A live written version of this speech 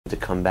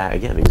come back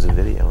again because of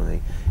video,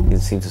 and they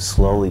seem to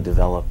slowly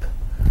develop,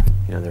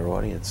 you know, their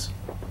audience.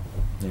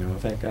 Yeah, well,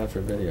 thank God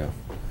for video.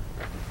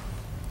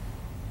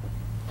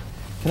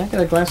 Can I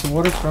get a glass of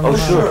water from? Oh,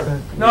 sure.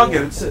 No, I'll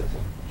get it. Sit.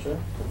 Sure.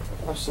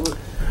 Absolutely.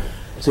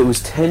 So it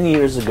was 10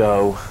 years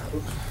ago,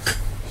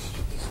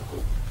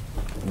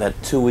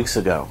 about 2 weeks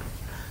ago,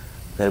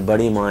 that a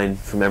buddy of mine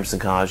from Emerson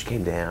College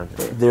came down.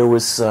 There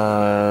was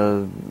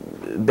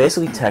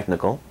basically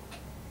technical,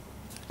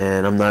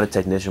 and I'm not a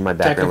technician. My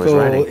background was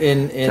writing.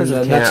 Technical in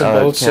the nuts and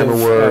bolts camera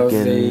of work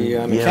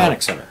the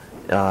mechanics of it.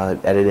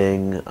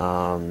 Editing.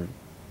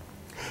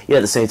 Yeah,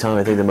 at the same time,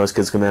 I think that most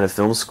kids come out of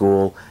film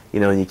school, you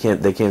know, and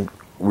they can't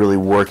really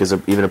work as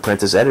even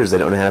apprentice editors. They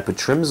don't know how to put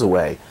trims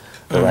away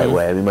the right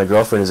way. I mean, my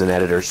girlfriend is an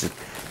editor. She's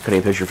cutting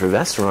a picture for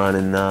Vestron,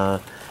 and you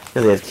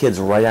know, they have kids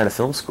right out of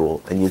film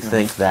school, and you'd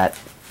think that,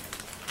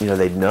 you know,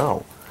 they'd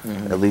know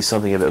at least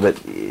something of it.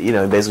 But you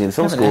know, basically in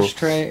film school, an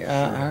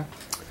ashtray,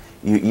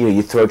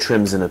 you throw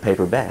trims in a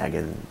paper bag,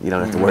 and you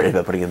don't have to worry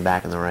about putting them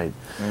back in the right.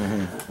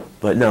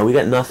 But no, we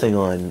got nothing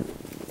on,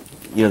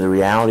 you know, the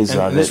realities of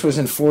it. And this was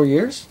in 4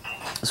 years?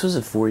 This was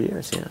in 4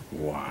 years, yeah.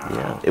 Wow.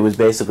 Yeah, it was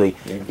basically,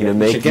 you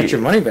know, you should get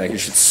your money back. You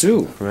should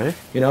sue. Right.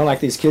 You know, like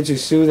these kids who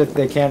sue that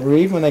they can't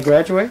read when they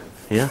graduate.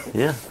 Yeah,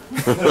 yeah.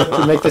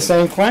 To make the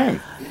same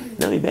claim.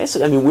 No, I mean,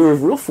 basically, I mean, we were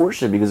real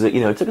fortunate because you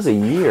know, it took us a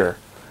year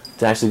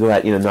to actually go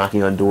out, you know,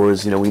 knocking on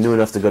doors. You know, we knew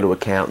enough to go to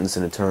accountants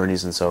and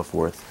attorneys and so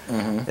forth.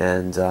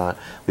 And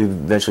we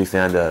eventually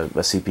found a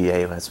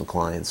CPA who had some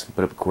clients. We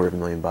put up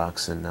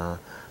 $250,000, and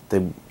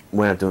they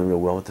went out doing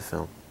real well with the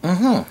film.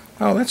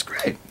 Oh, that's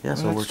great. Yeah,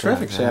 so well, we're that's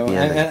terrific. So, happy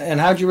and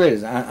how'd you rate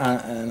it?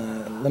 On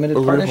a limited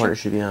a partnership?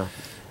 partnership, yeah.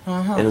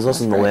 And it was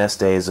also in the last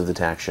days of the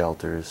tax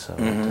shelters, so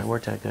it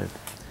worked out good.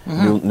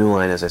 New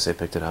Line, as I say,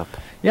 picked it up.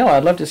 Yeah, well,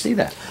 I'd love to see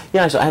that.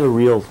 Yeah, so I have a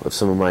reel of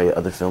some of my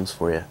other films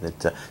for you.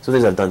 That some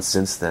things I've done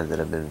since then that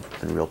I've been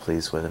real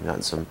pleased with. I've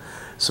gotten some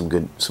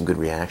good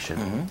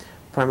reaction.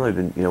 Primarily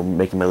been, you know,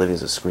 making my living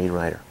as a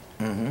screenwriter.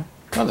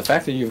 Well, the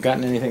fact that you've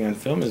gotten anything on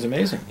film is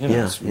amazing. You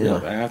know, it's real.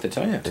 I have to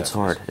tell you, it's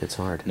hard. It's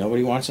hard.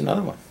 Nobody wants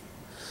another one.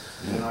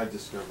 And I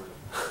discovered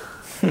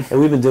it.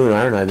 And we've been doing,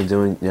 I've been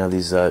doing, you know,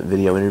 these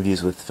video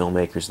interviews with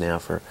filmmakers now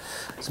for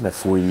it's about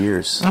 4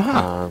 years.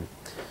 And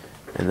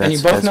you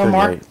both know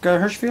Mark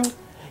Hirschfield?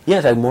 Yeah,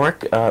 in fact,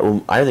 Mark.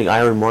 Well, I think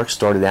Ira and Mark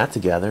started out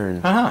together,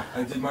 and I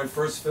did my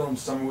first film,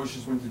 Summer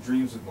Wishes, Winter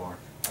Dreams, with Mark.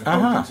 I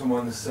bumped into him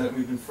on the set, and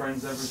we've been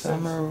friends ever since.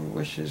 Summer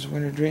Wishes,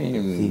 Winter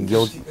Dreams.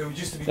 It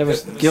used to be that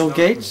was Gil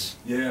Gates?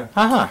 Yeah.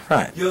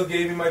 Right. Gil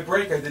gave me my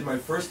break. I did my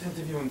first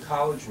interview in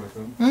college with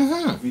him.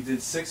 We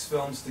did 6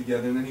 films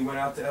together, and then he went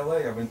out to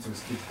L.A. I went to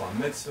his kid's bar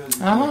mitzvahs.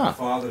 He was like a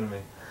father to me.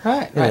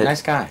 Right,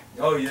 nice guy.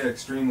 Oh, yeah,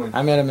 extremely.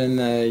 I met him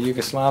in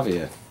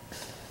Yugoslavia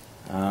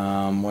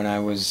when I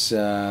was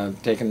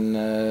taking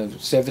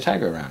Save the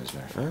Tiger around, as a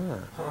matter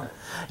of fact.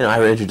 And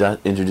Ira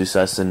introduced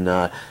us, and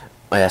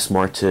I asked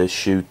Mark to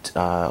shoot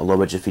a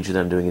low-budget feature that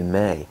I'm doing in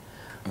May.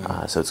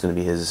 So it's going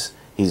to be his.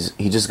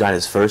 He just got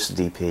his first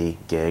DP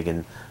gig,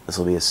 and this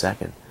will be his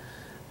second.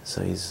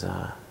 So he's you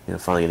know,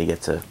 finally going to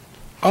get to.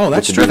 Oh,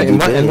 that's terrific.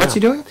 And what's he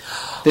doing?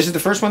 This is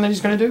the first one that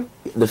he's going to do?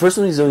 The first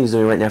one he's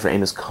doing right now for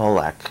Amos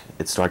Kolak.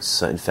 It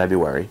starts in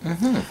February,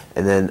 and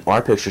then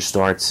our picture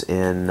starts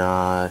in.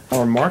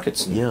 Or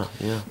markets. Yeah.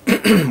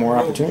 More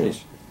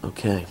opportunities.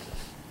 Okay.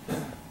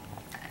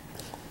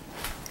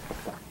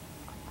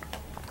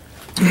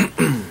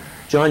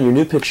 John, your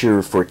new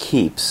picture for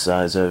Keeps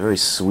is a very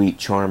sweet,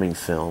 charming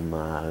film.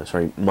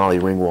 Molly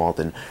Ringwald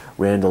and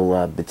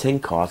Randall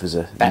Batinkoff is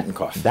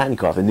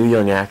Batinkoff, a new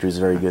young actor, is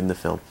very good in the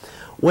film.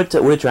 What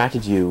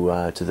attracted you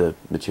to the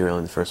material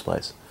in the first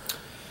place?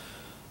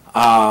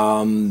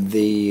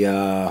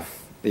 The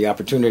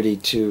opportunity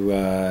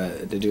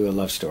to do a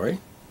love story.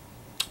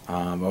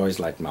 I've always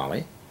liked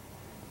Molly,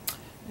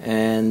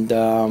 and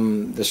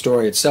the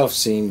story itself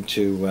seemed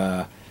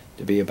to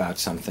be about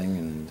something,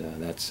 and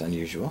that's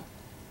unusual.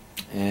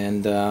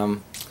 And I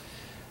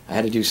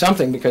had to do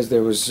something because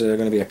there was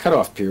going to be a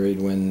cutoff period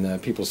when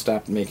people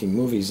stopped making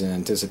movies in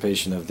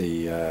anticipation of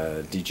the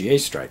DGA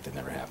strike that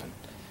never happened.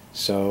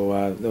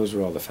 So those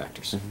were all the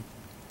factors.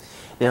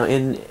 Now,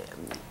 in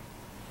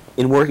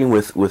working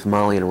with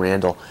Molly and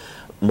Randall,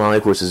 Molly,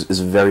 of course, is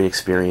a very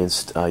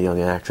experienced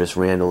young actress.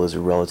 Randall is a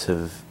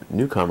relative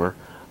newcomer.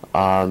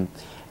 How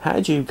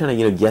did you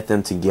kind of get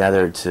them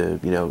together to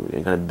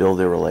kind of build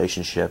their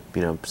relationship?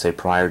 Say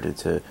prior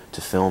to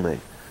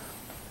filming.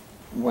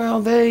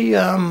 Well, they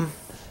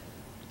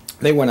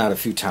went out a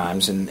few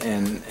times,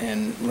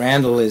 and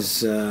Randall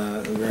is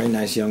a very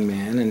nice young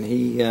man, and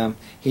he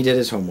did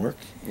his homework,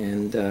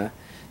 and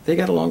they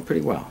got along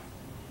pretty well.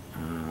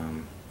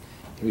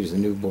 He was the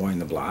new boy in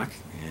the block,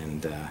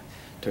 and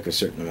took a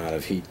certain amount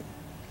of heat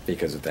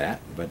because of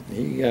that, but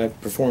he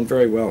performed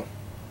very well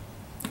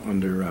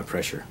under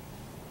pressure.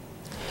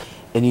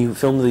 And you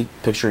filmed the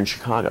picture in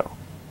Chicago?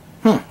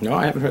 No,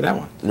 I haven't heard that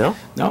one. No?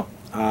 No.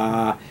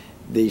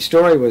 The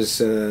story was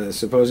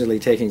supposedly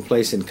taking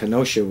place in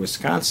Kenosha,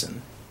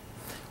 Wisconsin.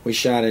 We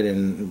shot it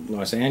in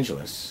Los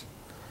Angeles,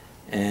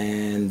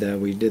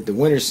 and we did the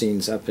winter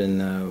scenes up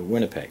in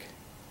Winnipeg.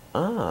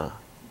 Ah.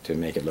 to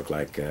make it look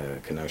like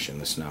Kenosha in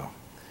the snow.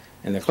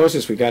 And the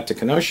closest we got to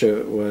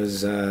Kenosha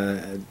was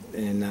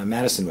in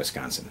Madison,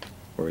 Wisconsin,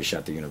 where we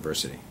shot the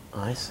university.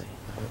 I see.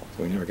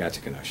 So we never got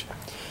to Kenosha.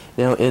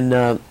 Now,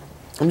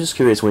 I'm just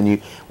curious, when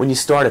you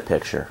start a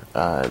picture,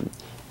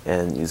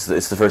 and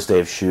it's the first day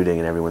of shooting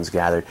and everyone's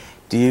gathered,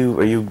 are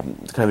you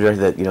the kind of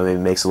director that maybe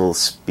makes a little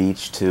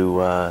speech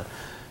to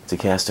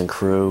cast and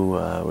crew,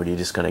 or do you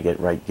just kind of get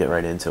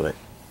right into it?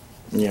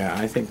 Yeah,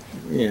 I think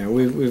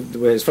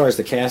we as far as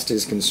the cast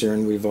is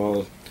concerned, we've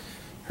all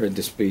heard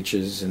the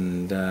speeches,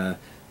 and the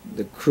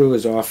crew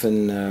is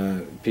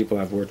often people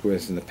I've worked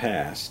with in the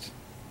past,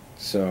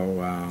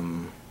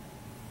 so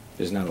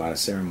there's not a lot of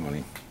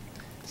ceremony.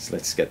 So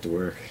let's get to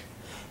work.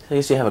 I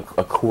guess you have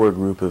a core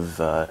group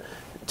of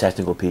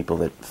technical people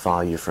that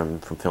follow you from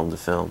film to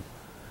film.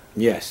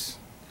 Yes.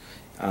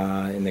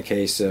 In the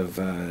case of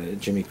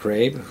Jimmy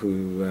Crabe,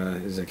 who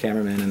is a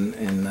cameraman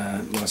in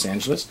Los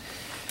Angeles,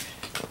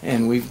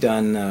 and we've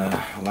done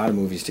a lot of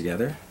movies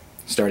together,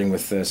 starting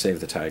with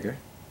Save the Tiger,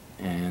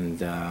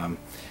 and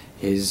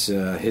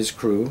his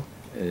crew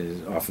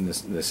is often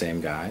the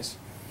same guys,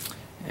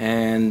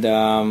 and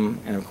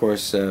of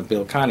course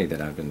Bill Conti,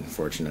 that I've been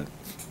fortunate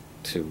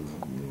to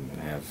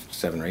have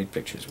 7 or 8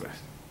 pictures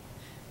with.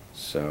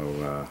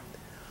 So,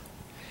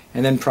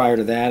 and then prior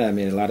to that, I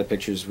made a lot of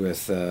pictures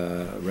with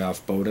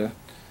Ralph Boda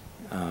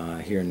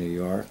here in New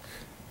York,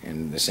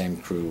 and the same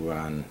crew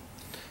on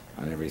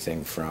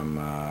everything from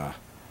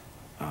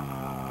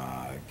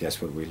Guess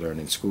What We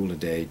Learned in School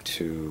Today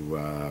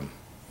to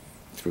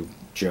through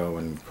Joe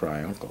and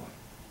Cry Uncle.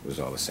 It was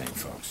all the same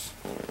folks.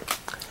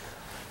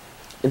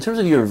 In terms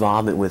of your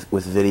involvement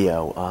with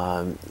video,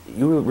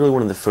 you were really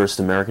one of the first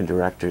American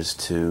directors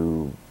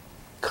to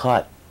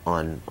cut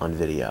on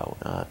video.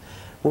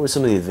 What were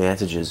some of the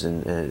advantages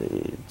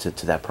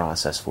to that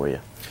process for you?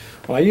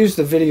 Well, I used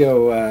the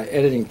video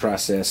editing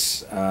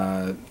process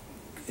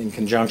in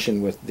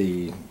conjunction with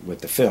the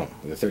film,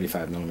 with the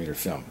 35mm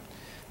film.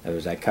 In other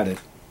words, I cut it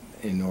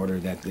in order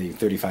that the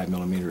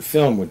 35mm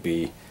film would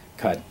be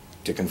cut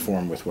to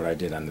conform with what I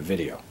did on the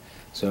video.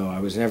 So I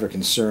was never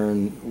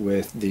concerned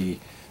with the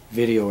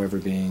video ever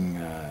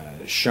being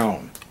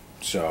shown.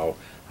 So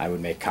I would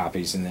make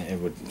copies and then it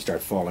would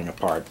start falling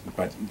apart,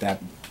 but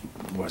that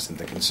wasn't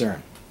the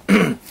concern.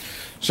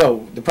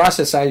 So the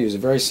process I use is a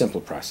very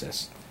simple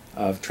process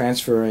of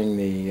transferring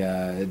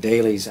the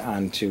dailies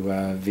onto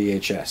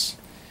VHS,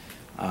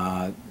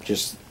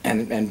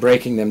 and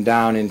breaking them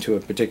down into a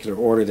particular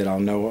order that I'll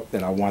know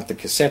that I want the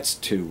cassettes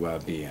to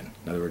be in.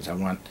 In other words, I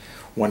want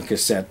one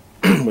cassette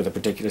with a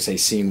particular, say,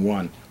 scene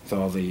 1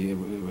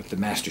 with the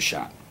master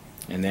shot,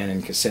 and then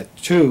in cassette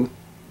 2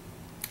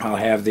 I'll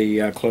have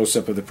the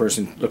close-up of the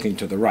person looking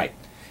to the right,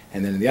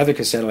 and then in the other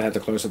cassette I'll have the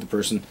close-up of the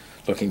person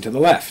looking to the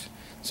left.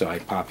 So I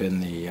pop in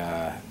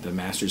the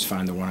masters,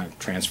 find the one, I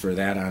transfer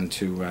that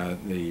onto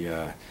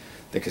the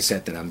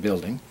cassette that I'm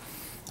building.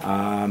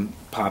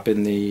 Pop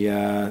in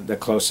the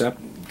close-up,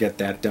 get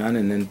that done,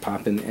 and then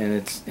pop in,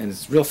 and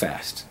it's real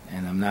fast.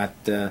 And I'm not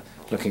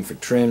looking for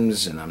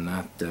trims, and I'm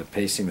not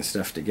pasting the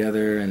stuff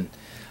together. And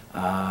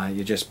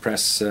you just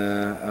press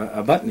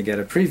a button to get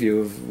a preview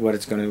of what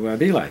it's going to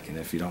be like. And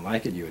if you don't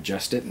like it, you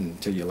adjust it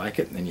until you like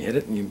it, and then you hit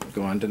it, and you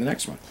go on to the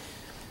next one.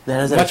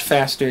 Much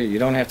faster. You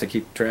don't have to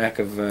keep track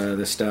of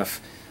the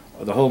stuff.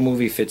 The whole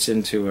movie fits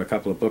into a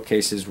couple of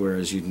bookcases,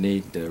 whereas you'd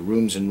need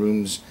rooms and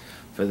rooms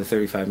for the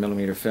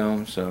 35mm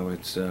film. So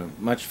it's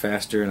much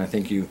faster, and I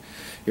think you're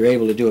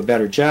able to do a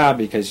better job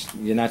because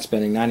you're not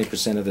spending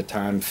 90% of the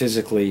time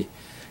physically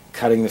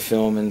cutting the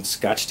film and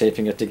scotch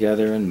taping it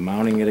together and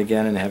mounting it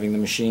again and having the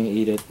machine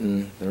eat it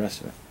and the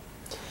rest of it.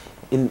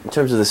 In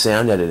terms of the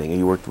sound editing,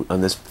 you worked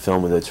on this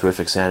film with a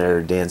terrific sound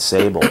editor, Dan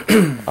Sable.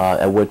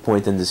 At what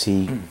point then does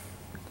he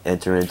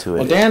enter into it?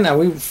 Well, Dan,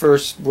 we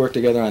first worked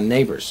together on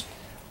Neighbors,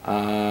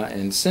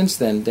 and since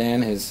then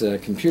Dan has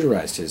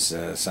computerized his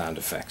sound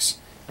effects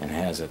and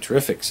has a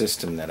terrific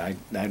system that I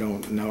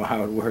don't know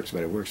how it works,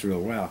 but it works real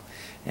well.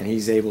 And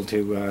he's able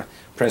to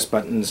press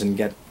buttons and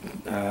get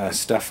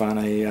stuff on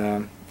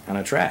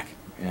a track,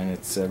 and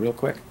it's real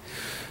quick.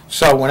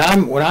 So when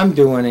I'm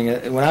doing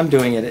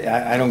it,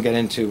 I don't get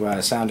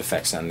into sound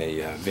effects on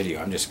the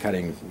video. I'm just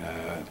cutting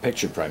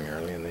picture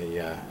primarily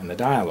in the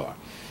dialogue.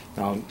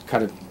 I'll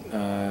cut it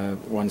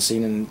one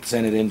scene and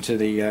send it into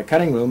the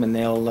cutting room, and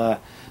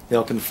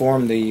they'll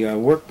conform the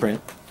work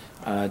print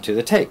to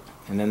the tape,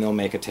 and then they'll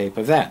make a tape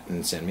of that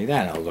and send me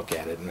that. And I'll look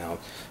at it, and I'll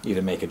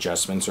either make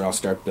adjustments or I'll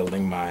start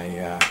building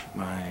my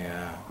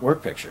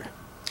work picture.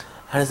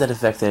 How does that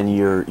affect then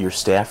your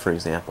staff, for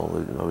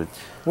example?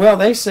 Well,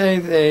 they say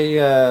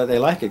they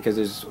like it because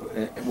there's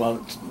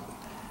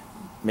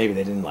maybe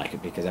they didn't like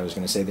it because I was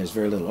going to say there's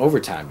very little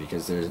overtime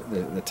because there's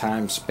the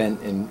time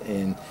spent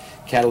in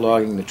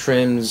cataloging the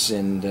trims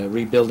and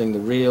rebuilding the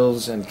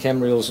reels and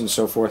chem reels and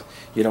so forth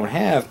you don't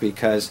have,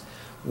 because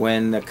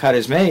when the cut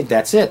is made,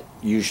 that's it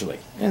usually,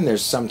 and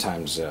there's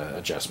sometimes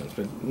adjustments,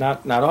 but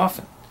not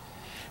often.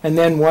 And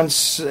then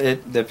once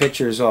the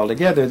picture is all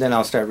together, then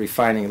I'll start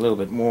refining a little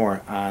bit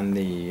more on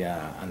the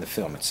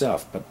film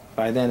itself. But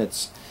by then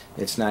it's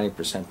it's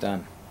 90%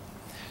 done.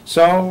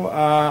 So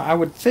I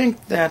would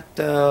think that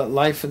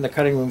life in the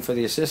cutting room for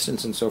the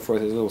assistants and so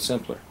forth is a little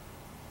simpler.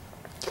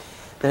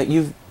 Now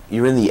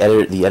you're in the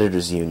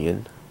editors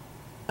union.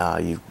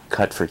 You've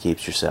cut for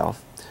keeps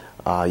yourself.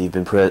 You've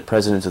been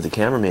president of the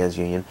cameraman's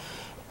union.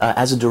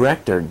 As a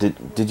director,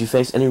 did you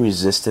face any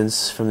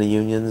resistance from the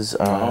unions?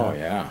 Oh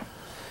yeah.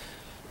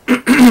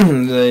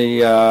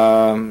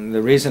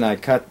 The reason I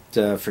cut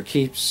for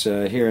keeps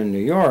here in New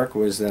York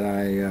was that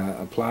I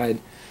applied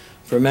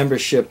for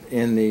membership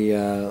in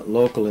the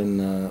local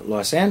in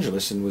Los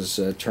Angeles and was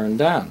turned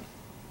down.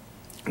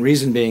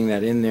 Reason being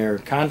that in their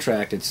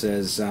contract it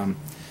says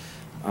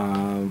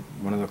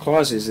one of the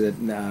clauses that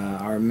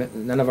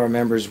none of our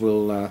members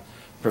will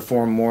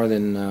perform more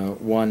than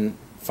one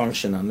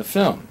function on the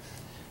film,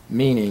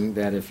 meaning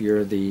that if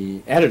you're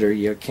the editor,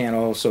 you can't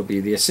also be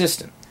the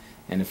assistant.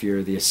 And if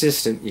you're the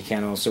assistant, you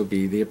can't also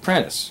be the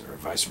apprentice, or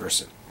vice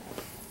versa.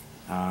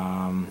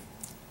 And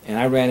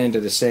I ran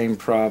into the same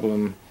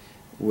problem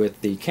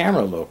with the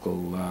camera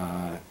local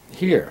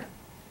here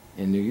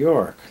in New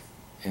York.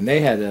 And they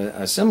had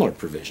a similar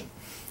provision.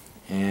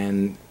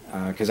 And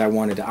because I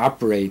wanted to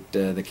operate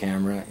the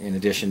camera in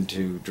addition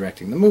to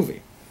directing the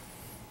movie.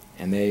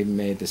 And they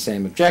made the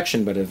same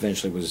objection, but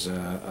eventually was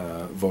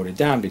voted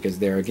down, because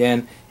there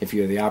again, if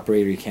you're the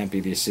operator, you can't be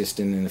the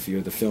assistant, and if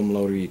you're the film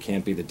loader, you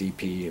can't be the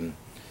DP,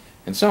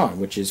 and so on,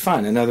 which is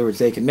fine. In other words,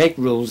 they can make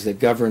rules that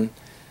govern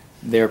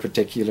their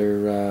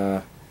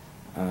particular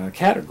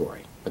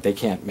category, but they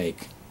can't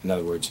make, in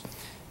other words,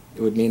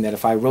 it would mean that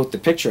if I wrote the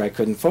picture, I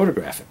couldn't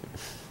photograph it.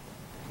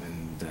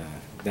 And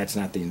that's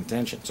not the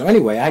intention. So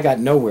anyway, I got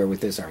nowhere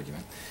with this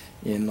argument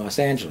in Los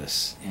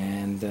Angeles,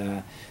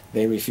 and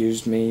they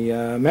refused me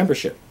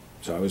membership.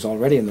 So I was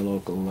already in the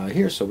local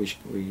here, so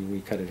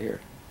we cut it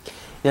here.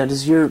 Now,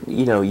 does you're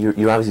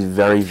obviously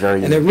very,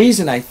 very... And the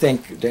reason, I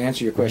think, to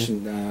answer your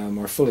question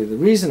more fully, the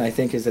reason I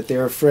think is that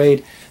they're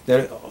afraid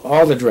that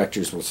all the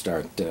directors will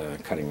start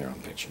cutting their own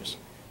pictures.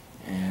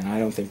 And I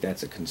don't think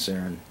that's a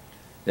concern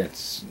that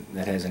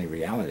has any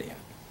reality in it.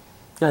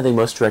 Yeah, I think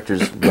most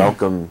directors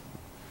welcome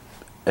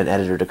an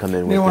editor to come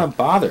in with... They don't want to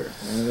bother.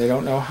 They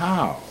don't know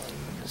how.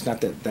 It's not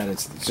that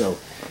it's so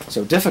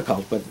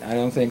difficult, but I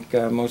don't think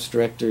most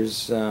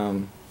directors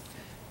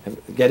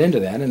get into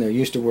that, and they're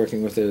used to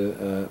working with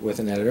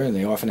an editor, and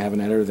they often have an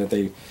editor that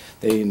they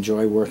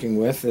enjoy working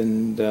with,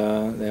 and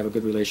they have a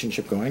good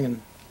relationship going. And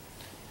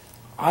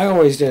I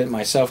always did it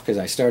myself because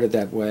I started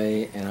that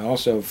way, and I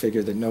also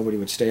figured that nobody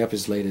would stay up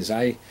as late as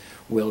I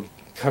will,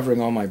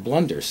 covering all my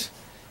blunders,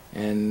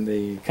 and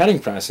the cutting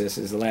process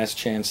is the last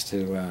chance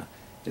to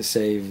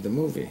save the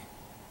movie.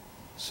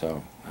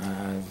 So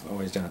I've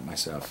always done it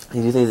myself.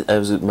 Do you think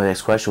my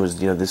next question was,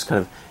 this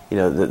kind of,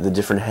 the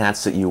different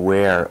hats that you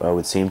wear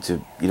would seem to,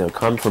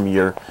 come from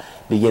your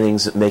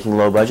beginnings making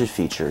low budget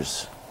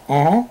features?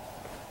 Uh-huh.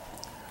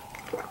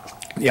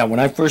 Yeah, when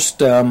I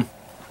first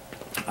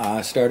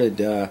started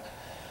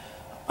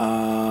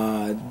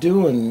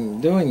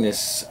doing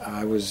this,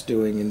 I was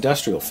doing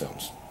industrial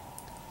films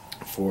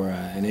for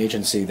an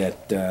agency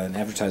an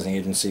advertising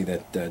agency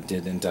that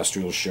did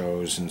industrial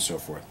shows and so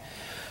forth.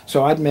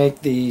 So I'd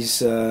make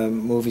these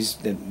movies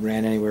that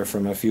ran anywhere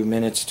from a few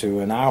minutes to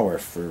an hour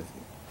for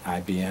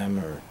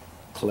IBM or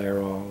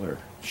Clairol or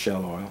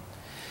Shell Oil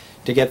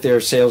to get their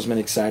salesmen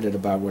excited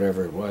about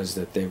whatever it was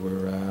that they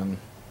were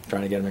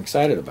trying to get them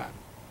excited about.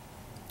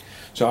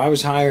 So I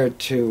was hired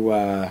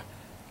to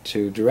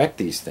direct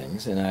these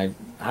things, and I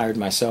hired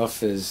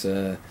myself as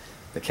the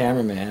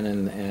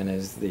cameraman and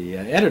as the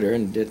editor,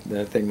 and did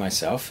the thing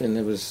myself, and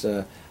it was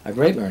a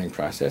great learning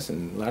process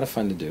and a lot of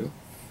fun to do.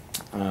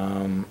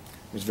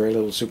 There was very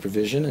little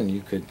supervision, and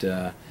you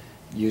could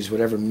use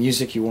whatever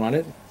music you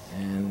wanted,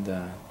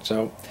 and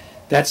so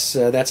that's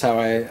how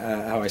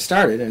I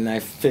started. And I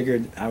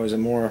figured I was a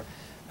more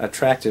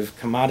attractive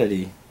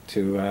commodity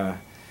to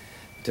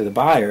the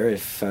buyer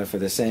if for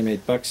the same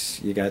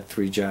 $8 you got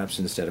 3 jobs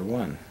instead of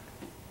 1.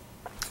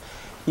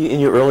 In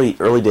your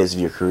early days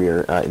of your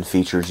career in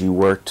features, you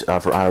worked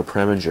for Ira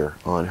Preminger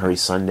on Hurry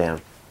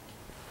Sundown.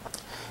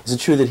 Is it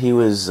true that he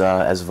was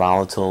as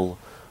volatile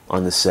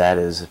on the set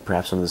as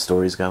perhaps some of the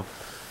stories go?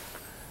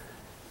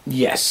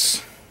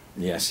 Yes,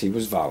 he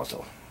was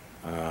volatile,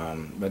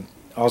 but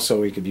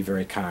also he could be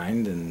very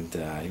kind, and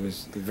he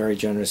was very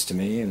generous to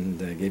me, and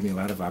gave me a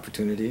lot of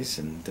opportunities,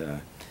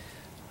 and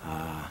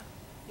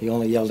he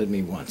only yelled at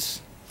me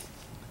once.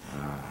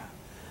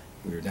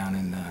 We were down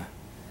in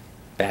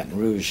Baton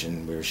Rouge,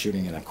 and we were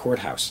shooting in a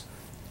courthouse,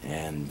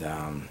 and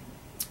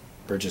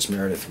Burgess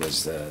Meredith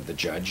was the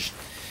judge.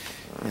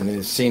 And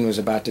the scene was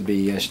about to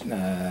be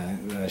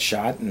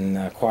shot,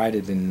 and quiet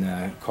had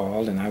been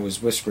called, and I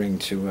was whispering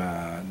to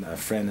a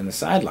friend in the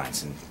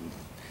sidelines, and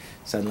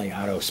suddenly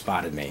Otto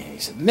spotted me. He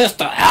said,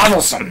 "Mr.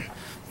 Avildsen,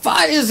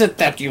 why is it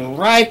that you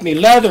write me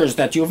letters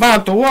that you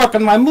want to work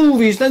in my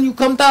movies, then you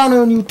come down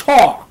here and you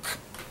talk?"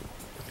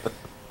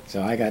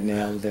 So I got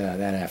nailed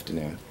that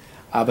afternoon.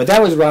 But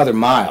that was rather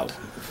mild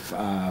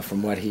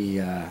from what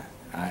he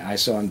I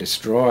saw him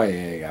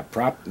destroy a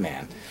prop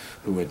man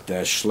who had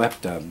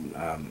schlepped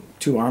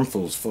 2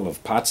 armfuls full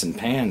of pots and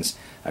pans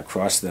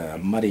across the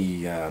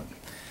muddy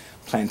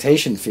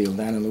plantation field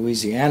down in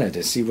Louisiana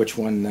to see which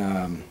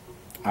one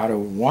Otto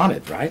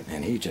wanted, right?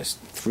 And he just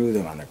threw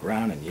them on the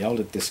ground and yelled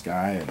at this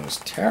guy, and it was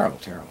terrible,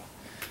 terrible.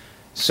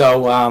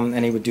 So,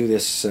 and he would do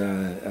this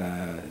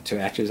to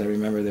actors. I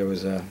remember there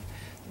was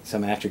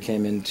some actor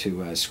came in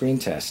to screen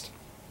test,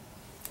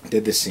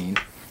 did the scene,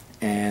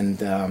 and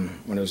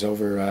when it was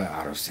over,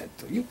 Otto said,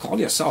 "You call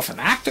yourself an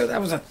actor?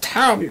 That was a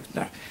terrible..."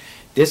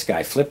 This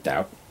guy flipped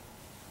out,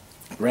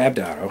 grabbed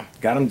Otto,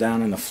 got him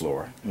down on the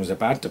floor, and was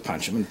about to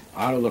punch him, and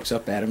Otto looks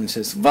up at him and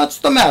says, "What's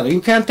the matter?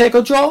 You can't take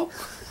a joke?"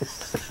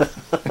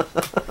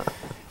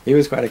 He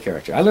was quite a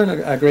character. I learned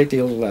a great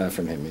deal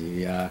from him.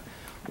 He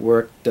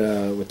worked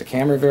with the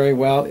camera very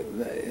well.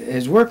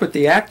 His work with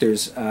the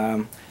actors,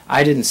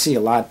 I didn't see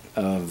a lot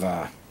of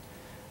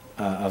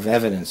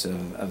evidence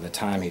of the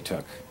time he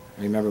took.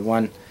 I remember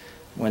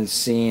one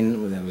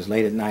scene that was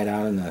late at night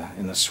out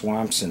in the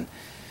swamps, and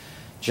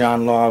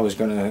John Law was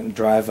going to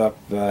drive up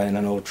in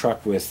an old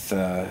truck with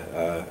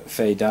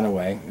Faye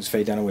Dunaway. It was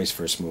Faye Dunaway's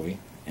first movie,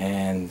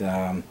 and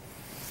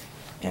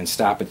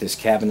stop at this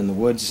cabin in the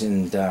woods.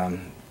 And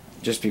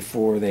just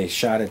before they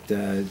shot it,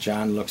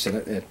 John looks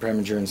at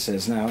Preminger and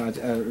says, "Now,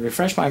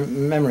 refresh my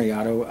memory,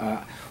 Otto.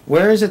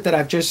 Where is it that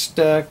I've just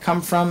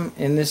come from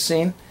in this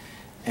scene?"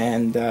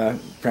 And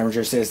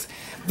Preminger says,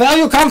 "Where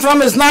you come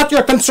from is not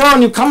your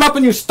concern. You come up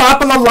and you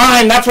stop on the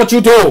line. That's what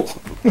you do."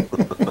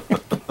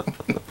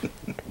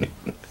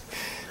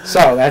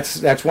 So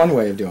that's one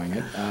way of doing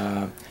it.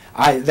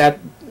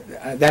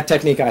 That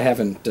technique I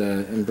haven't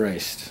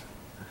embraced,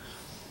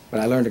 but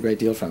I learned a great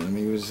deal from him.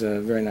 He was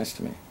very nice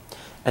to me.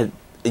 And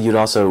you'd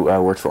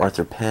also worked for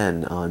Arthur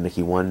Penn on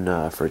Mickey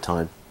 1 for a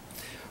time.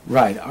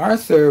 Right.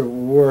 Arthur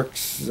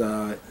works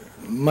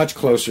much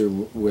closer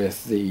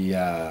with the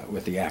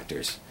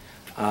actors,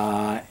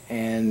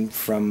 and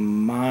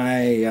from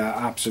my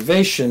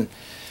observation,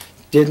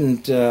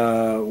 didn't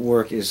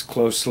work as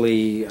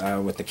closely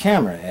with the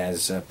camera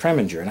as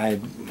Preminger, and I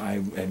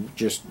had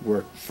just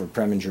worked for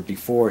Preminger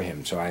before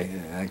him, so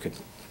I could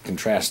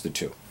contrast the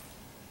two.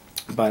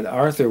 But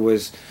Arthur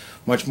was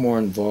much more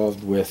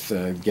involved with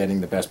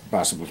getting the best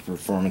possible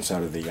performance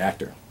out of the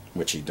actor,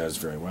 which he does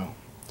very well.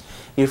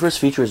 Your first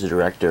feature as a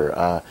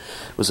director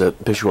was a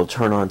picture called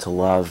Turn On to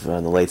Love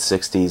in the late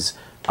 60s,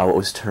 what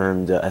was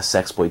termed a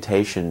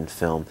sexploitation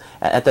film.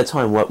 At that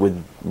time, how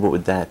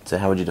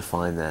would you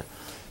define that?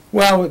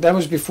 Well, that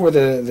was before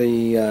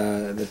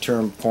the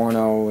term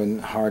porno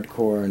and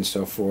hardcore and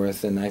so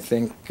forth, and I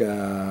think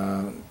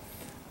A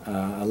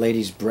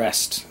Lady's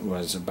Breast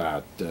was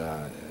about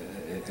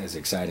as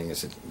exciting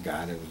as it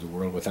got. It was a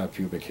world without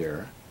pubic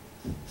hair,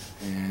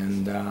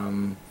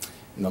 and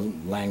the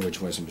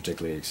language wasn't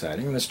particularly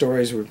exciting, and the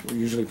stories were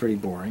usually pretty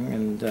boring,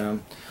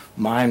 and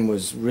mine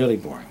was really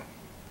boring.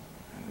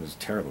 It was a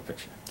terrible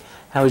picture.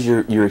 How was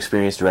your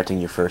experience directing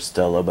your first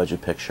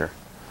low-budget picture?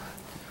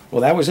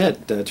 Well, that was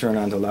it, Turn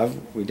On to Love.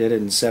 We did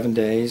it in 7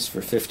 days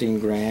for 15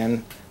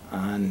 grand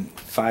on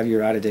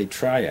 5-year out-of-date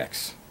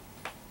Tri-X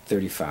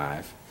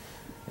 35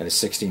 that a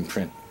 16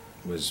 print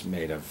was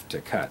made of to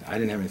cut. I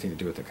didn't have anything to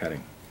do with the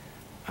cutting.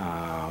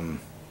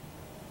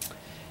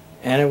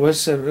 And it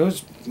was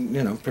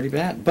pretty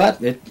bad.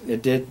 But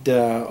it did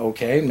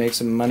okay, made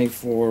some money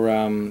for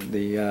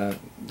the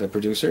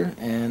producer,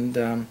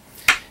 and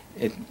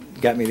it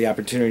got me the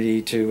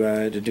opportunity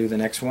to do the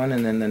next one,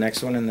 and then the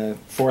next one, and the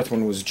fourth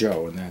one was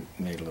Joe, and that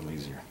made it a little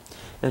easier.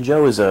 And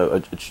Joe is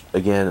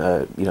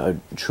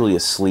truly a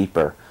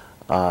sleeper.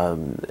 How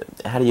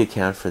do you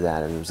account for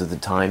that? And was it the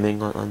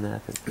timing on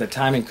that? The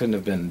timing couldn't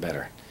have been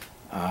better.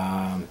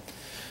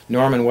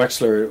 Norman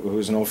Wexler, who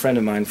was an old friend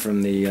of mine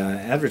from the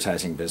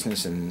advertising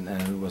business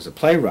and was a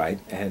playwright,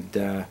 had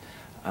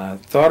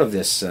thought of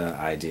this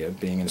idea,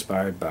 being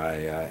inspired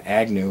by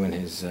Agnew and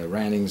his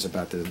rantings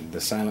about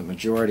the silent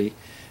majority,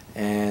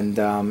 and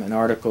an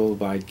article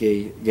by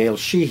Gail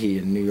Sheehy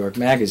in New York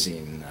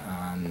Magazine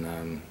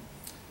on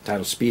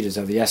titled "Speed is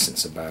of the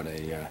Essence," about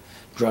a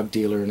drug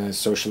dealer and a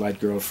socialite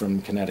girl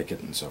from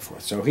Connecticut and so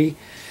forth. So he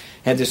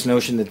had this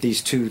notion that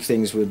these two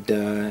things would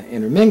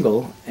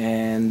intermingle,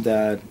 and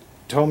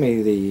told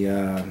me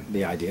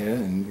the idea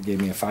and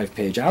gave me a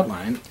 5-page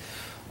outline,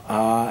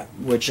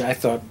 which I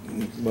thought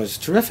was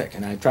terrific.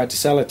 And I tried to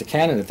sell it to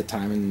Canon at the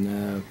time,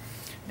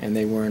 and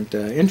they weren't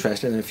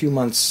interested. And a few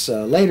months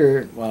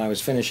later, while I was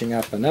finishing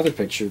up another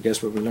picture,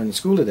 Guess What We Learned in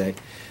School Today,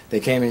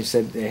 they came and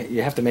said,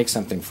 "You have to make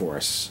something for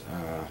us,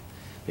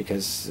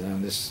 because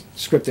this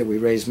script that we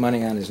raised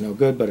money on is no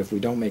good, but if we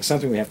don't make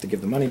something, we have to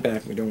give the money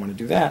back. We don't want to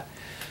do that."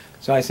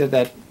 So I said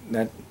that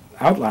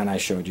outline I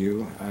showed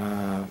you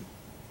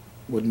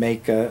would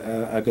make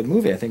a good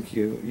movie. I think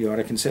you ought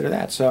to consider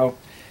that. So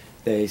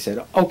they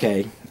said,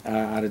 okay,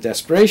 out of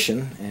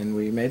desperation, and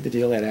we made the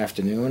deal that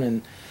afternoon,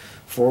 and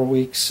 4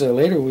 weeks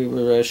later we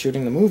were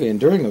shooting the movie, and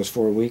during those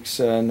 4 weeks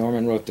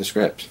Norman wrote the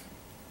script.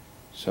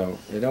 So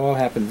it all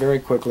happened very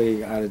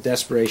quickly out of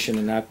desperation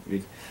and not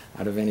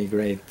out of any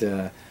great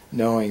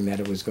knowing that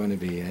it was going to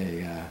be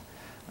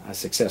a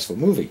successful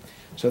movie.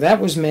 So that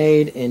was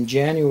made in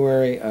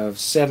January of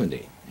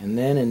 '70, and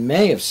then in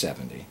May of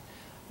 '70,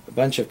 a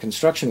bunch of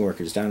construction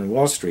workers down in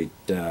Wall Street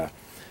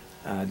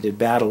did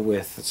battle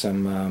with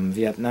some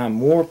Vietnam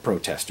War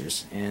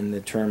protesters, and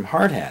the term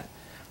hard hat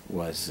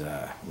was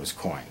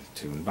coined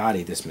to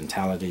embody this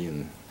mentality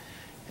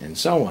and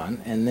so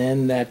on. And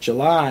then that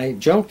July,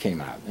 Joe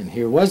came out, and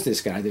here was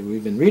this guy that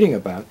we've been reading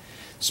about,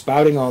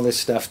 spouting all this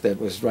stuff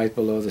that was right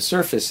below the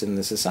surface in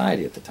the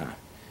society at the time.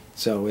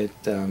 So it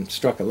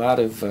struck a lot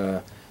of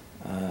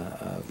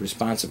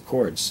responsive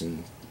chords,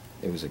 and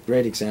it was a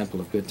great example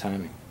of good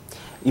timing.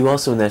 You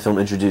also in that film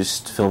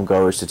introduced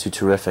filmgoers to two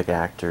terrific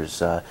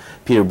actors,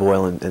 Peter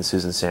Boyle and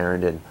Susan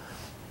Sarandon.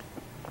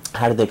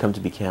 How did they come to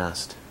be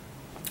cast?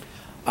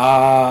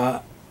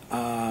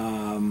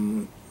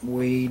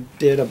 We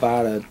did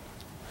about a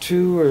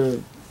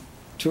two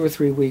or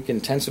 3 week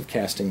intensive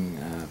casting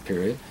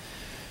period.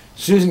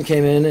 Susan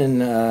came in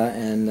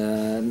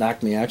and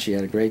knocked me out. She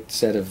had a great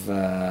set of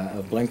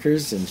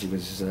blinkers, and she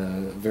was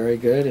very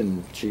good,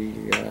 and she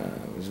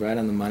was right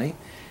on the money.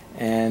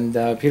 And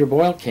Peter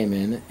Boyle came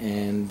in,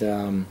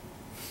 and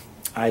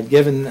I'd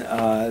given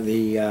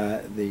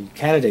the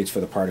candidates for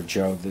the part of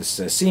Joe this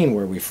scene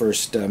where we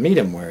first meet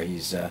him, where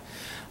he's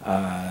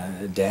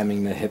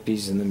damning the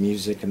hippies and the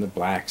music and the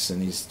blacks,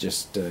 and he's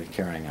just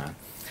carrying on.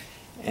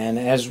 And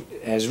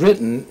as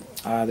written,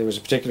 there was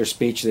a particular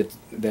speech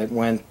that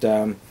went,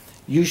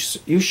 you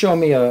show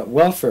me a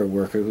welfare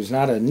worker who's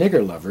not a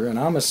nigger lover, and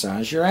I'll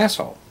massage your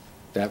asshole.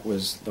 That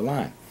was the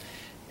line.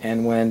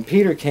 And when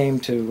Peter came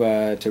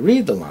to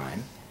read the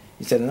line,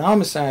 he said, and I'll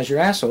massage your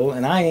asshole,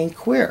 and I ain't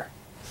queer.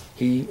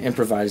 He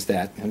improvised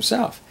that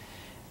himself.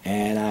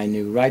 And I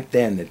knew right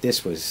then that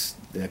this was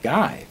the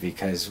guy,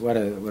 because what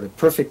a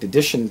perfect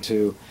addition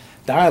to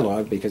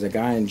dialogue, because a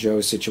guy in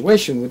Joe's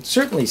situation would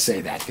certainly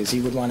say that, because he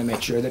would want to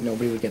make sure that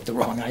nobody would get the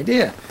wrong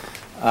idea.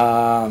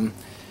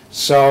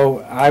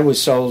 So I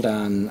was sold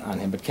on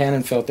him, but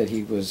Cannon felt that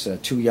he was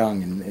too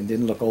young and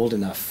didn't look old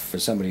enough for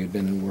somebody who'd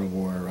been in World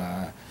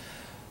War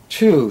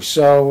II.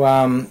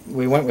 So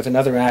we went with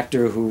another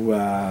actor who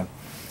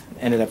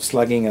ended up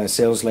slugging a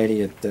sales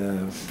lady at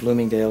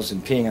Bloomingdale's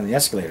and peeing on the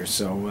escalator.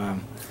 So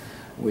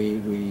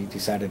we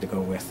decided to go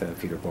with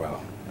Peter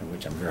Boyle,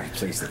 which I'm very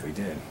pleased that we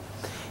did.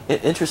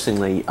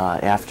 Interestingly,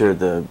 after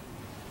the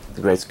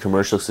great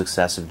commercial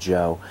success of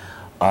Joe,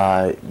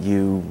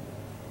 you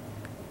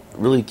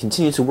really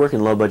continued to work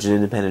in low-budget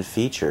independent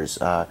features.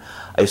 I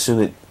assume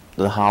that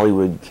the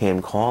Hollywood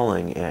came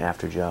calling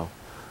after Joe.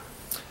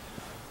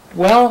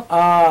 Well,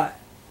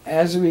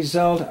 as a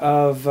result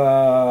of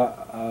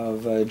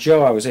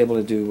Joe, I was able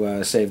to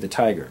do Save the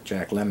Tiger.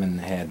 Jack Lemmon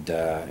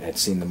had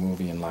seen the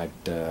movie and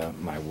liked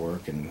my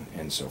work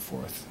and so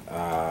forth.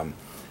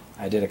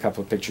 I did a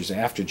couple of pictures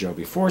after Joe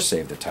before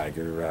Save the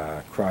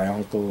Tiger, Cry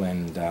Uncle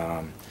and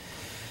The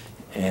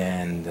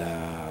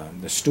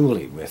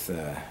Stoolie with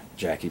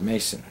Jackie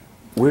Mason.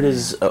 Where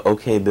does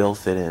OK Bill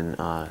fit in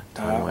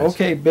time-wise?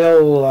 OK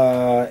Bill,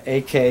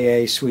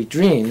 a.k.a. Sweet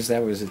Dreams,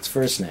 that was its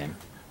first name,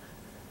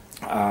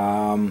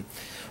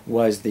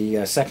 was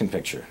the second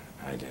picture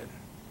I did.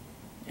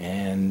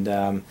 And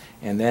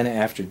then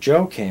after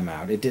Joe came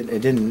out,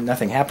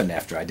 nothing happened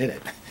after I did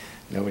it.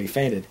 Nobody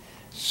fainted.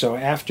 So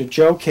after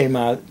Joe came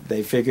out,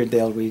 they figured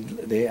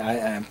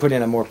I put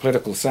in a more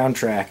political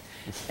soundtrack,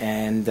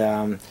 and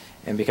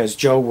because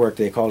Joe worked,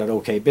 they called it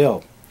OK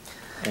Bill,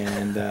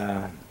 and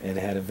it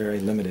had a very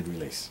limited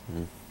release.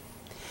 Mm-hmm.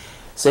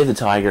 Save the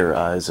Tiger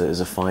is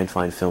a fine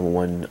film. It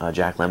won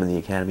Jack Lemmon the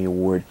Academy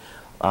Award.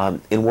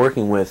 In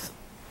working with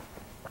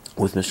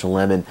Mr.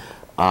 Lemmon,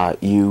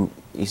 you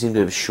seem to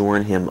have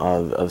shorn him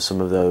of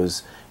some of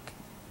those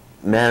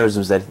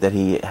mannerisms that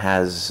he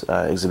has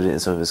exhibited in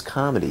some of his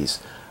comedies.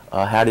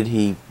 How did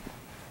he,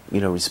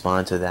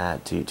 respond to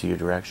that, to your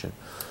direction?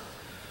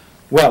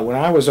 Well, when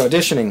I was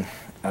auditioning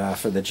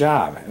for the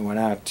job and went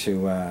out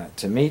to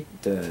meet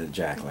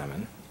Jack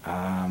Lemmon,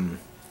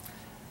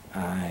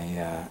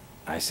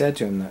 I said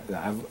to him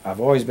that I've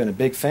always been a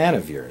big fan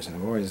of yours and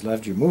I've always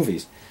loved your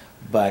movies,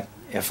 but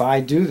if I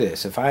do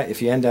this,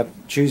 if you end up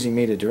choosing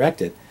me to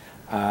direct it,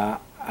 I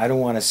don't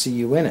want to see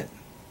you in it.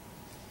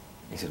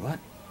 He said, what?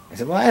 I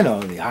said, well, I know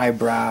the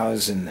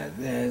eyebrows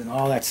and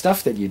all that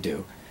stuff that you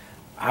do.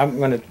 I'm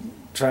going to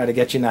try to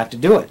get you not to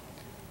do it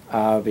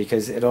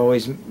because it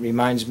always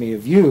reminds me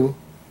of you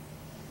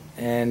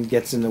and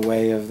gets in the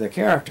way of the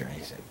character. And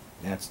he said,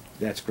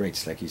 that's great,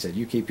 Slick. He said,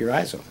 you keep your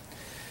eyes open.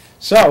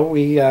 So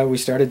we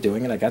started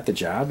doing it. I got the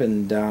job,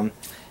 and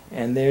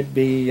there'd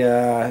be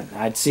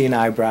I'd see an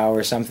eyebrow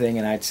or something,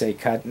 and I'd say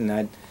cut, and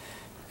I'd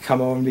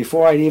come over, and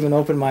before I'd even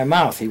open my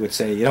mouth, he would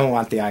say, you don't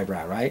want the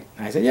eyebrow, right?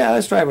 And I said, yeah,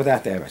 let's try it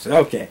without the eyebrow. I said,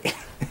 okay.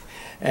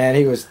 And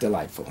he was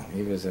delightful.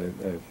 He was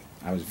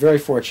I was very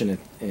fortunate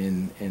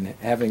in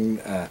having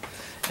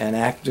an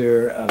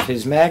actor of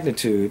his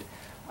magnitude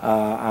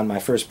on my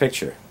first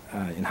picture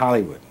in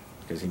Hollywood,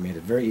 because he made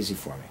it very easy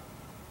for me.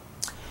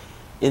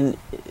 In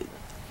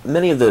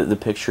many of the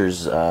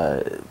pictures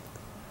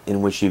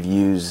in which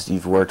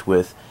you've worked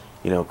with,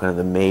 kind of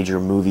the major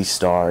movie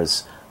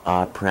stars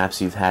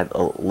perhaps you've had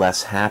a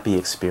less happy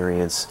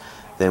experience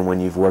than when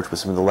you've worked with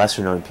some of the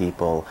lesser-known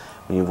people,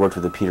 when you've worked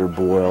with a Peter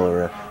Boyle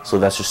or a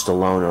Sylvester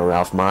Stallone or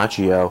Ralph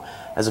Macchio,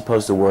 as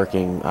opposed to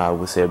working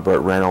with, say, a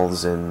Burt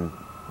Reynolds and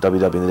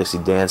WW and the Dixie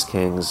Dance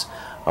Kings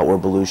or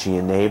Belushi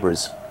and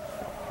Neighbors.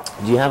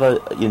 Do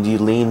you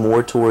lean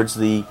more towards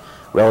the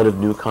relative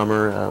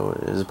newcomer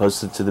as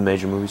opposed to the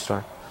major movie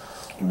star?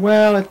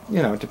 Well,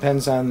 it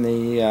depends on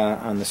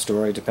the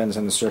story, depends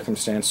on the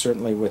circumstance.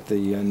 Certainly, with the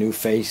new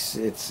face,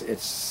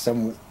 it's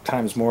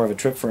sometimes more of a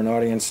trip for an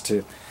audience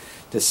to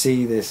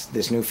see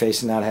this new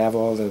face and not have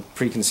all the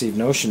preconceived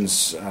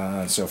notions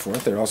and so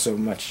forth. They're also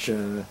much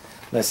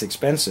less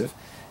expensive,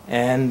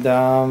 and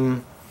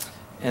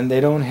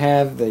they don't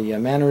have the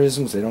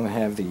mannerisms, they don't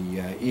have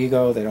the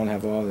ego, they don't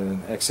have all the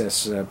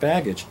excess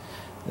baggage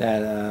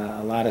that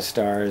a lot of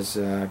stars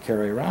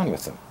carry around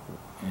with them,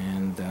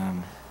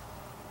 and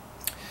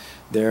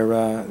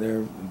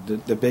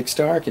the big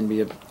star can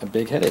be a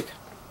big headache.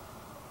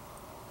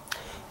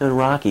 And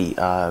Rocky,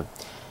 of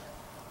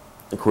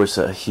course,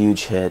 a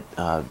huge hit,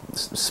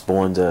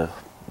 spawned a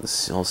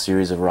whole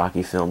series of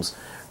Rocky films,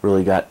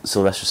 really got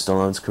Sylvester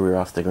Stallone's career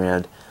off the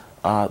ground.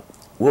 What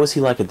was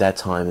he like at that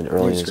time and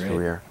early in his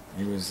career?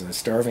 He was a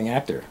starving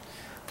actor,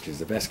 which is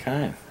the best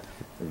kind.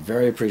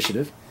 Very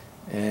appreciative,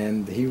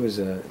 and he was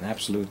an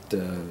absolute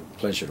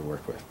pleasure to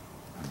work with.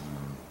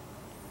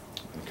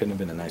 It couldn't have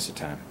been a nicer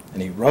time.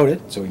 And he wrote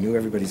it, so he knew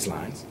everybody's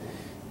lines.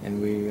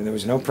 And there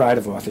was no pride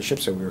of authorship,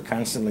 so we were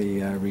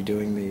constantly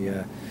redoing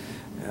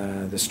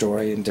the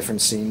story in different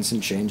scenes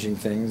and changing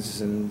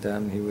things.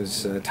 And he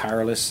was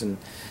tireless and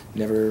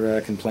never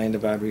complained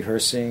about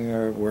rehearsing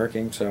or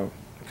working, so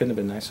it couldn't have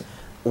been nicer.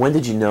 When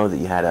did you know that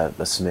you had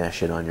a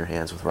smash hit on your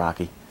hands with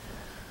Rocky?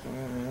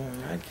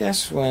 I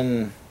guess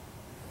when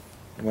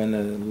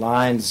the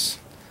lines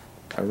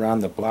around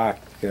the block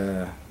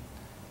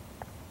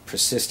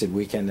persisted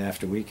weekend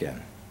after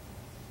weekend,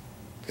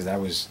 because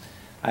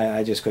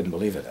I just couldn't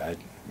believe it. I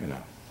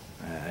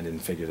didn't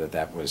figure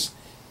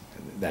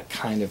that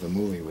kind of a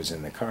movie was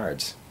in the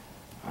cards.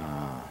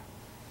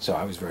 So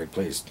I was very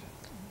pleased.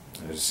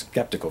 I was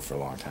skeptical for a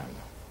long time,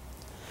 though.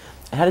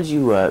 How did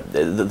you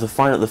the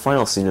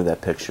final scene of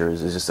that picture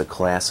is just a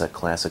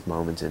classic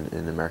moment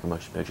in American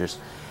motion pictures.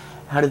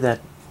 How did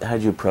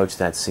you approach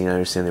that scene? I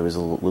understand there was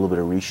a little bit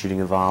of reshooting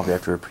involved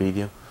after a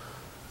preview.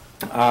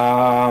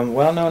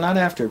 Well, no, not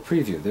after a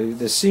preview.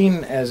 The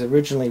scene, as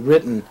originally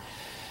written,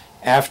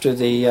 after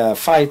the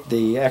fight,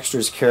 the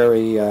extras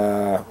carry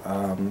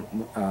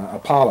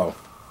Apollo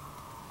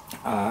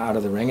out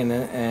of the ring,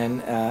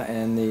 and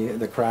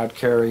the crowd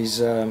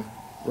carries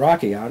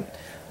Rocky out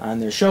on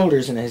their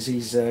shoulders. And as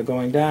he's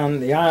going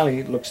down the aisle,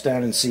 he looks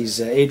down and sees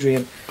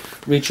Adrian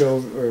reach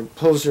over, or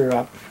pulls her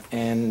up,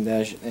 and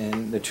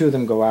the two of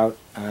them go out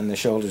on the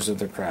shoulders of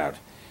the crowd.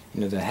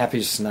 The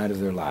happiest night of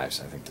their lives,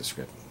 I think the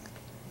script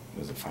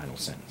was the final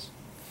sentence.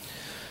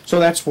 So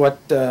that's what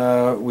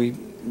we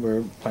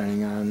were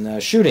planning on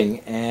shooting,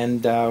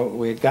 and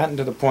we had gotten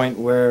to the point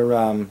where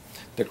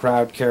the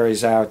crowd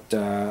carries out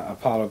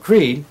Apollo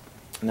Creed.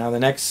 Now the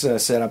next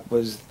setup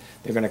was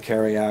they're going to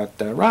carry out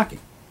Rocky.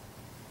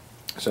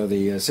 So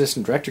the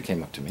assistant director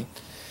came up to me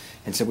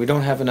and said, "We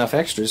don't have enough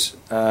extras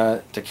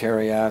to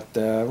carry out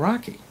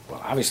Rocky."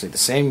 Well, obviously the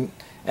same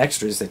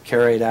extras that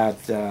carried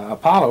out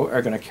Apollo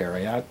are going to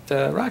carry out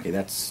Rocky.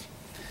 That's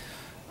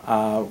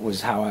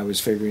was how I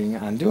was figuring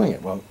on doing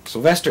it. Well,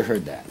 Sylvester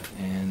heard that,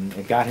 and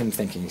it got him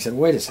thinking. He said,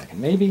 "Wait a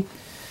second, maybe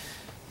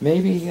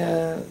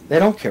they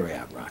don't carry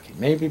out Rocky.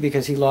 Maybe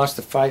because he lost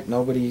the fight,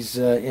 nobody's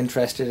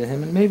interested in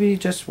him, and maybe he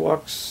just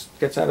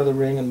gets out of the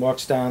ring and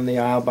walks down the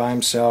aisle by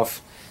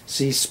himself,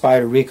 sees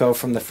Spider Rico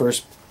from the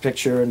first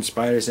picture, and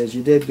Spider says,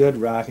 'You did good,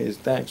 Rocky.' He says,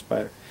 'Thanks,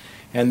 Spider.'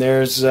 And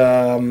there's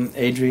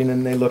Adrian,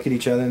 and they look at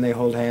each other, and they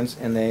hold hands,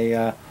 and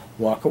they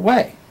walk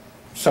away."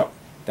 So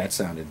that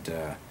sounded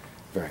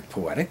very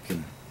poetic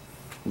and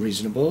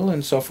reasonable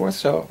and so forth.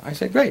 So I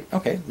said, "Great,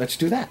 okay, let's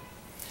do that."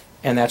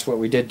 And that's what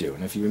we did do.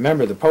 And if you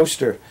remember, the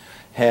poster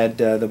had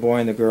the boy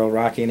and the girl,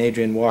 Rocky and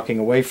Adrian, walking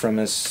away from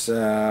us,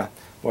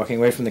 walking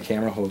away from the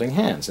camera, holding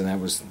hands, and that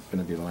was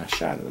going to be the last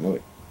shot of the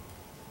movie.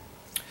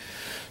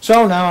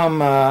 So now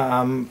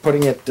I'm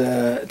putting it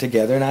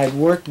together, and I'd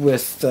worked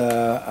with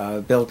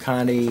Bill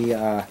Conti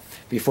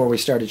before we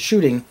started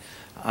shooting,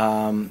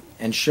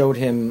 and showed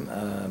him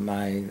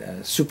my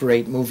Super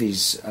 8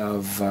 movies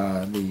of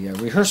the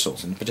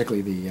rehearsals, and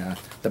particularly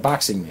the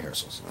boxing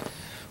rehearsals,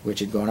 which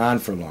had gone on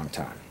for a long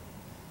time.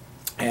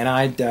 And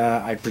I'd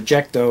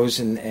project those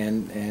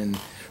and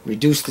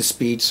reduce the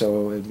speed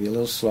so it would be a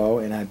little slow,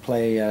 and I'd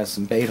play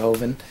some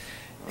Beethoven,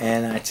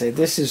 and I'd say,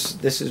 this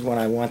is what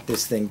I want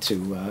this thing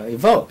to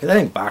evoke. Because I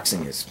think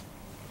boxing is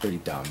pretty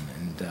dumb,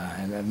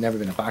 and I've never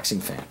been a boxing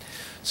fan.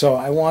 So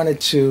I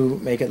wanted to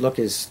make it look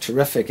as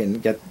terrific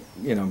and get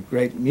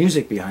great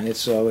music behind it,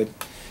 so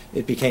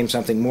it became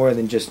something more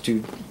than just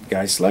two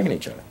guys slugging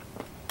each other.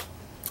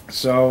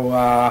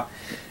 So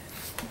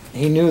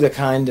he knew the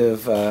kind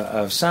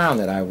of sound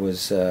that I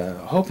was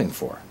hoping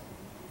for.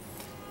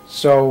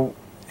 So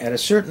at a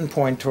certain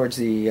point towards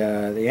the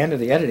end of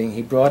the editing,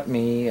 he brought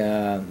me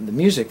the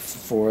music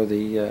for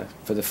the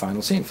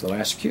final scene, for the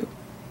last cue.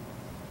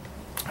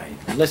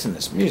 I listened to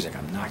this music.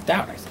 I'm knocked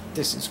out. I thought,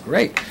 this is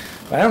great,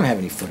 but I don't have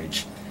any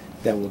footage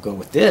that will go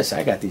with this.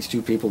 I got these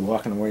two people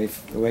walking away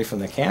from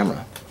the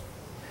camera,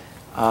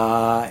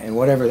 and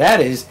whatever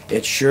that is,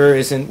 it sure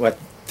isn't what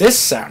this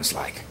sounds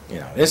like. You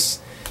know,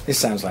 this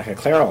sounds like a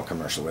Clairol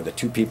commercial where the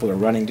two people are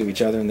running to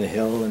each other in the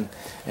hill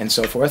and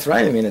so forth,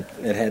 right? I mean,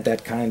 it had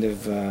that kind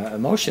of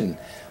emotion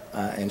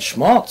and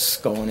schmaltz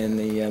going in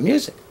the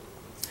music.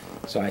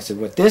 So I said,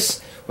 what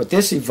this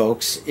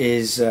evokes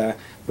is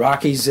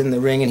Rocky's in the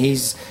ring and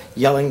he's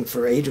yelling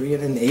for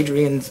Adrian, and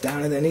Adrian's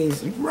down and then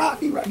he's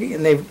Rocky,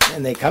 and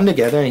they come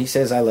together and he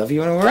says, "I love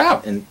you," and we're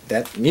out, and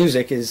that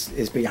music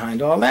is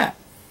behind all that.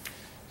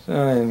 So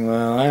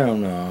well, I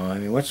don't know. I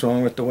mean, what's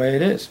wrong with the way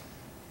it is?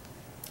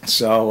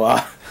 So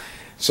I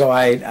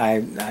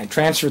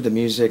transferred the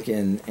music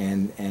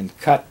and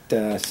cut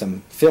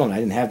some film. I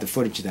didn't have the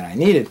footage that I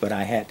needed, but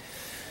I had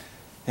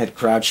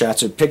crowd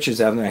shots or pictures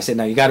of them. And I said,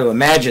 now you got to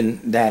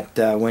imagine that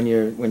when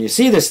you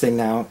see this thing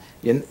now,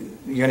 you're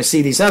going to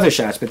see these other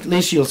shots, but at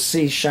least you'll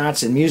see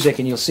shots and music,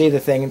 and you'll see the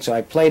thing. And so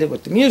I played it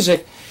with the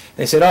music.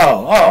 They said,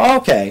 oh,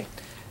 okay.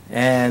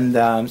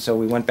 And so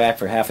we went back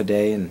for half a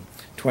day and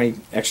 20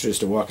 extras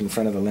to walk in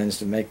front of the lens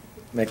to make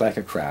like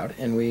a crowd,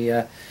 and we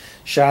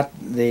shot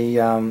the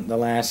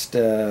last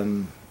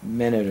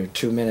minute or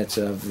 2 minutes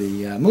of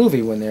the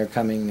movie when they're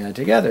coming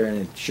together, and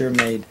it sure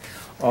made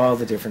all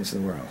the difference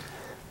in the world.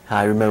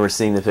 I remember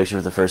seeing the picture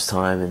for the first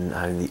time, and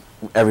I mean,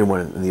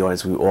 everyone in the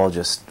audience, we all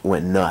just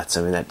went nuts.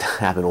 I mean, that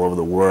happened all over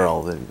the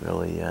world, and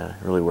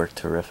really worked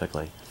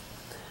terrifically.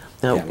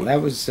 Now, yeah, well,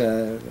 that was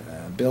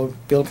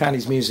Bill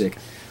Conti's music,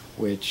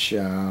 which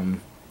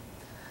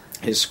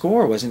his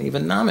score wasn't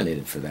even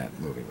nominated for that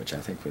movie, which I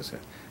think was a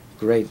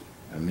great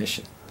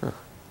omission. Huh.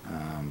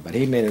 But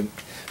he made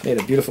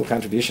a beautiful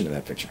contribution to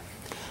that picture.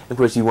 Of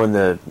course, you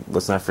won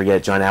let's not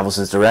forget, John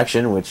Avildsen's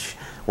direction, which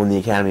won the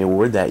Academy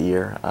Award that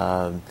year.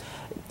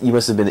 You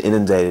must have been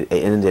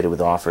inundated with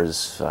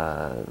offers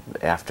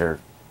after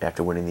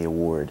winning the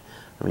award.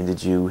 I mean,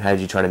 how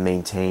did you try to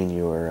maintain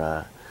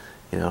your,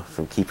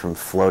 keep from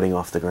floating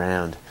off the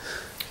ground?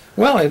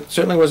 Well, it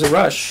certainly was a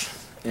rush,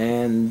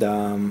 and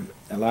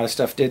a lot of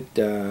stuff did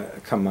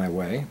come my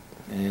way,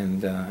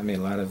 and I made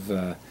a lot of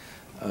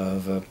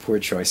poor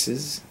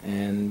choices,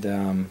 and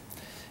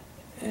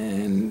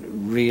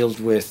reeled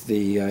with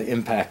the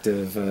impact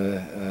of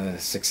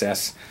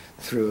success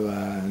through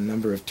a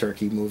number of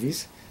Turkey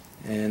movies.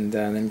 And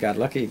then got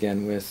lucky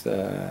again with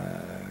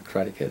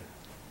Karate Kid,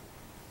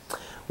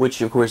 which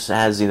of course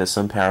has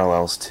some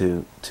parallels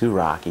to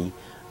Rocky,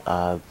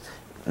 not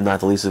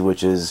the least of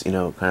which is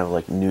kind of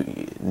like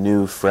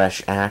new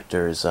fresh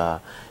actors.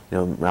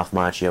 Ralph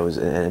Macchio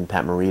and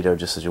Pat Morita,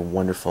 just such a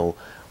wonderful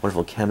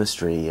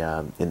chemistry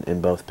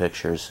in both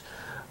pictures.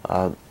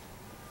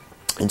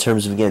 In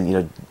terms of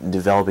again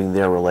developing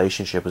their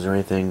relationship, was there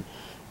anything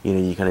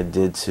you kind of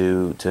did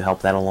to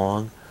help that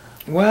along?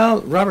 Well,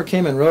 Robert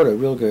Kamen wrote a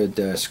real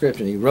good script,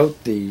 and he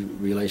wrote the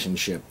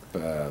relationship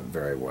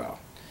very well.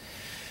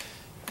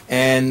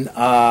 And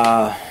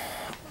Ralph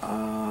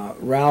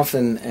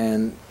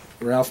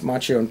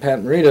Macchio and Pat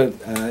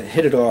Morita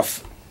hit it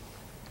off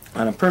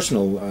on a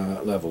personal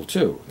level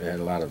too. They had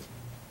a lot of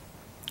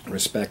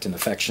respect and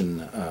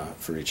affection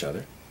for each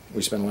other.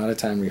 We spent a lot of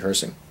time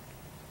rehearsing.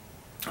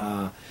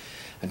 I'd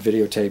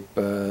videotape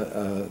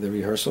the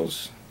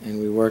rehearsals, and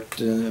we worked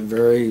in a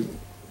very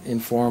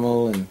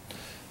informal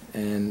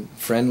and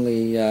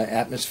friendly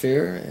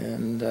atmosphere,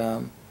 and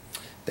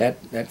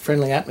that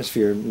friendly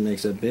atmosphere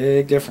makes a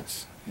big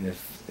difference.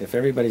 If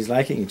everybody's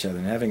liking each other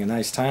and having a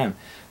nice time,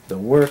 the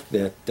work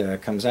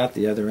that comes out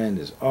the other end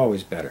is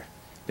always better,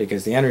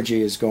 because the energy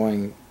is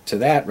going to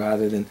that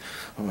rather than,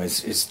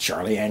 is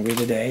Charlie angry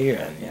today,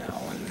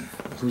 and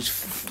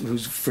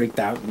who's freaked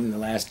out in the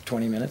last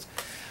 20 minutes.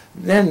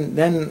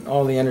 Then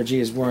all the energy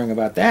is worrying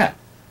about that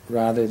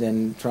rather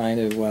than trying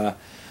to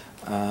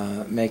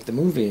make the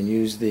movie and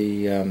use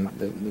the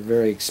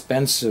very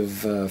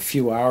expensive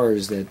few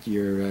hours that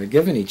you're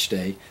given each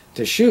day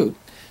to shoot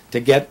to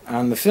get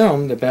on the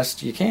film the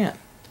best you can.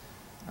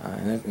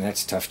 And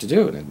that's tough to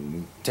do.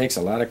 And it takes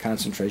a lot of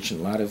concentration,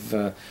 a lot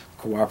of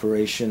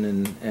cooperation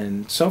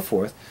and so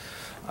forth,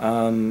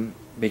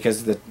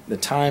 because the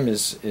time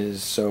is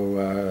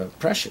so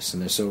precious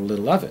and there's so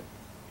little of it.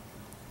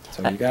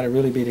 So you got to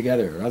really be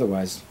together, or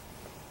otherwise it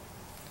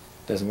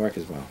doesn't work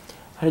as well.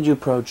 How did you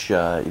approach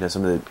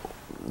some of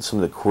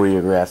the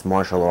choreographed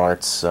martial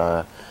arts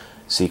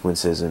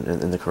sequences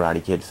in the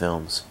Karate Kid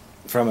films?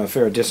 From a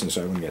fair distance,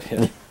 so I wouldn't get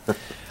hit.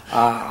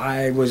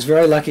 I was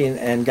very lucky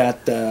and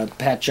got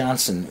Pat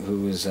Johnson,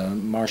 who is a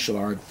martial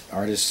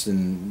artist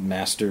and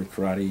master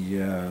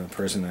karate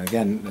person.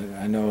 Again,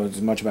 I know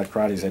as much about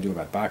karate as I do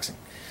about boxing.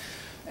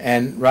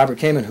 And Robert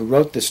Kamen, who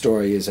wrote the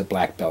story, is a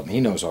black belt, and he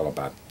knows all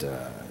about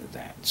that.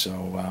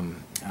 So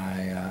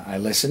I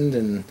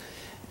listened,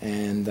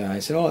 and I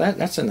said, "Oh,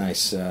 that's a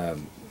nice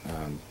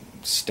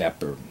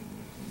step or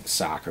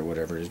sock or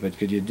whatever it is, but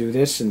could you do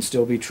this and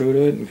still be true to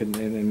it,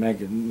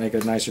 and make a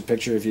nicer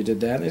picture if you did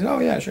that? And they said, oh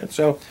yeah, sure.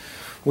 So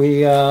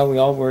we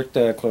all worked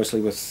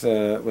closely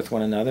with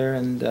one another,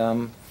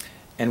 and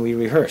we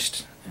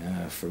rehearsed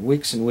for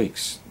weeks and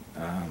weeks.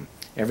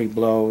 Every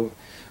blow,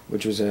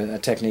 which was a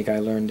technique I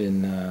learned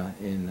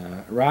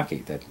in Rocky,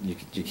 that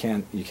you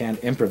can't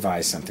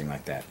improvise something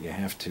like that. You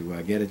have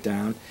to get it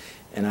down.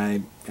 And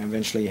I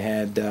eventually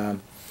had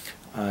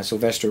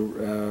Sylvester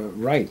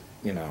write,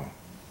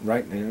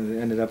 right, it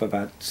ended up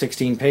about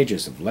 16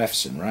 pages of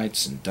lefts and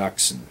rights and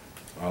ducks and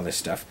all this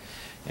stuff.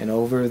 And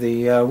over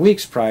the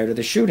weeks prior to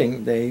the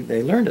shooting,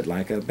 they learned it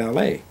like a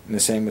ballet, and the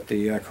same with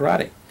the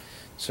karate.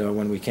 So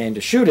when we came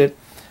to shoot it,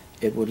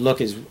 it would look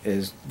as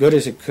good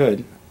as it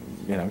could,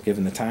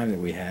 given the time that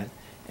we had,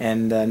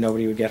 and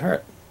nobody would get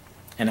hurt.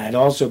 And I'd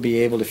also be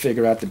able to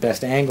figure out the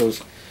best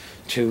angles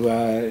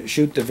to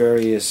shoot the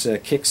various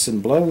kicks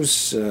and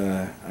blows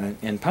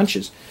and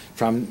punches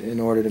in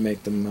order to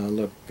make them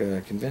look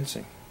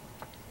convincing.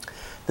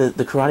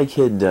 The Karate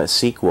Kid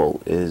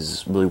sequel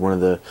is really one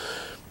of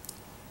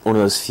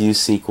those few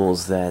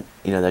sequels that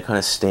that kind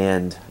of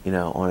stand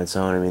on its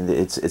own. I mean,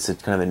 it's a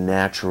kind of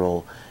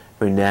a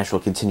very natural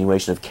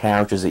continuation of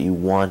characters that you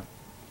want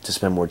to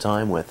spend more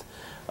time with.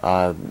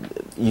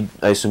 You,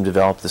 I assume,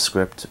 developed the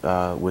script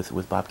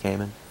with Bob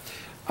Kamen?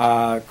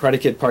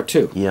 Karate Kid Part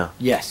 2. Yeah.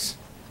 Yes.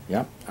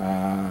 Yep.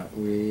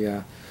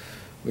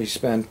 We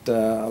spent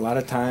a lot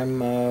of time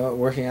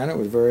working on it.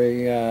 We're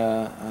very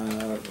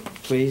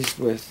pleased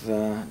with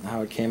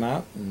how it came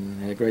out,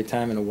 and had a great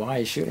time in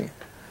Hawaii shooting it.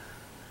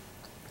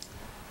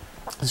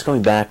 Just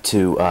going back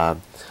to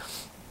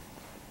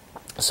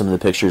some of the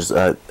pictures,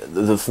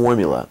 the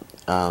formula,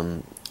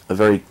 a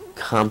very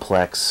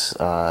complex,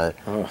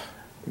 complex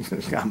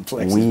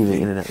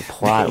weaving in and out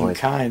plot. Like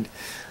kind.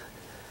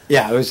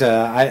 Yeah, it was.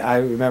 I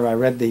remember I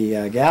read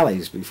the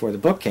galleys before the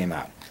book came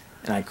out,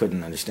 and I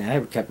couldn't understand. I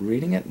kept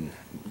reading it and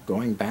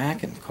going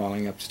back and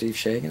calling up Steve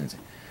Shagan and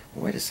saying,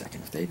 well, "Wait a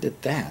second. If they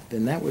did that,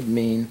 then that would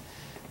mean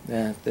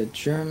that the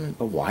German.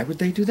 But why would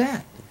they do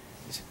that?"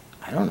 He said,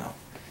 "I don't know."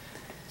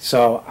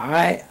 So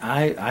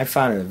I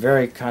found it a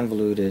very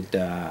convoluted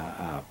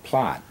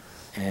plot,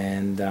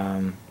 and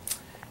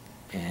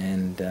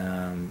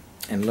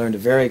learned a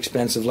very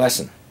expensive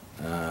lesson,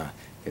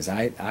 because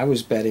I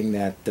was betting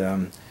that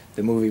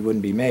the movie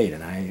wouldn't be made,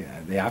 and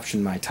they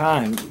optioned my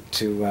time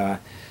to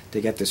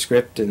get the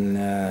script and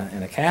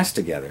a cast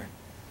together,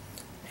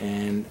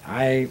 and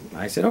I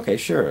said, okay,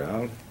 sure,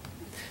 I'll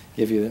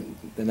give you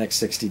the next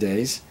 60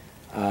 days.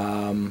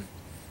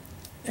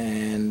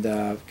 And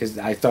because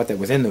I thought that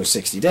within those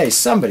 60 days,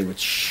 somebody would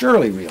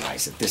surely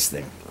realize that this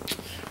thing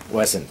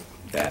wasn't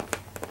that.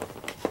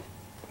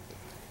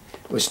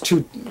 It was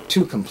too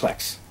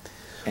complex,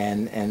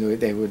 and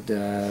they would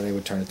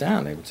turn it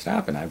down. They would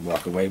stop, and I'd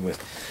walk away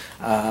with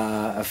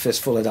a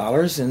fistful of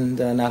dollars and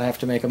not have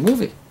to make a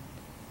movie.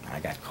 I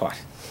got caught.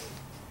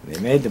 They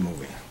made the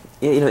movie.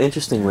 Yeah,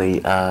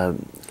 interestingly,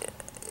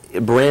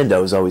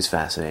 Brando is always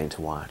fascinating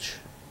to watch,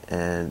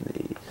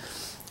 and.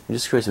 I'm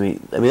just curious. I mean,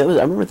 I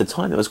remember at the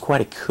time it was quite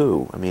a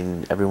coup. I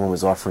mean, everyone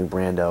was offering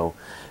Brando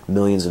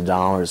millions of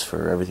dollars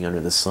for everything under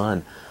the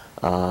sun.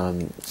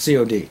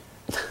 COD.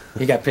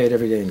 He got paid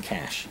every day in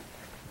cash.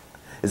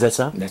 Is that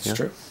so? That's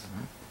true.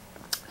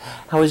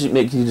 How was you?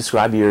 Can you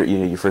describe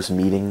your first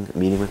meeting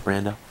with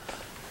Brando?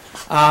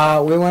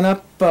 We went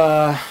up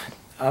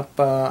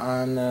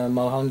on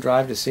Mulholland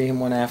Drive to see him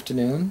one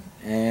afternoon,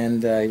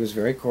 and he was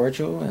very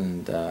cordial,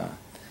 and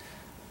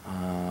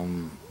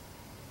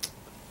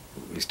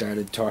we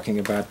started talking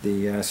about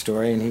the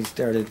story, and he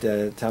started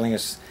telling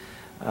us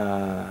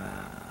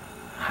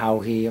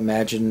how he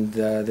imagined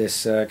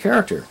this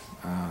character,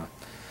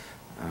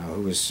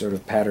 who was sort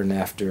of patterned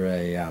after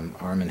a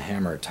Arm &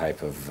 Hammer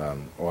type of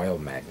oil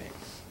magnate.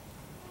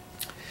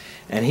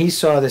 And he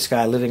saw this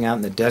guy living out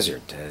in the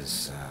desert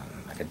as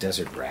like a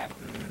desert rat,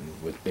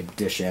 with big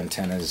dish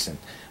antennas,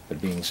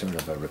 but being sort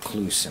of a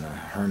recluse and a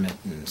hermit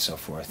and so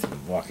forth,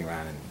 and walking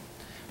around in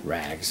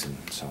rags and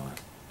so on.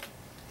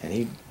 And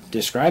he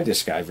described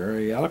this guy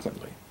very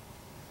eloquently,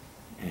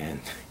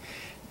 and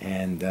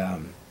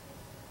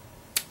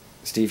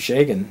Steve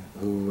Shagan,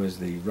 who was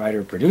the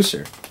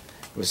writer-producer,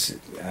 was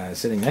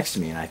sitting next to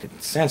me, and I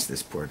could sense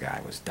this poor guy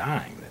was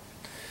dying. That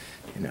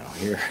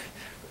here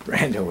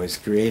Brando was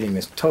creating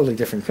this totally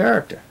different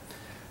character.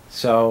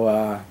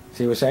 So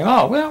he was saying,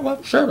 "Oh,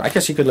 well, sure. I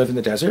guess he could live in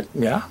the desert,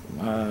 yeah."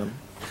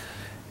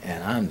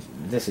 And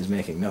this is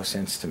making no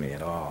sense to me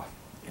at all.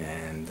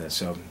 And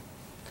so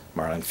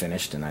Marlon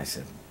finished, and I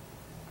said,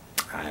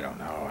 I don't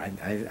know.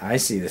 I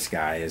see this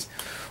guy as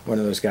one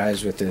of those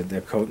guys with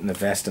the coat and the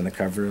vest on the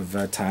cover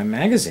of Time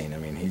magazine. I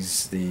mean,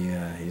 he's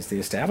the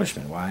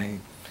establishment. Why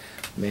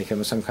make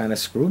him some kind of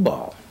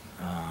screwball?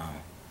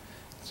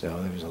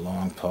 So there was a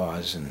long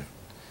pause, and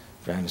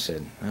Brando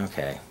said,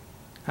 "Okay,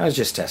 I was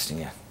just testing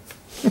you."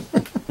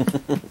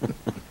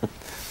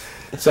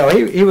 So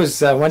he was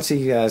once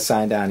he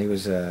signed on, he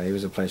was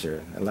a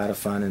pleasure, a lot of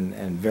fun,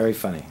 and very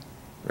funny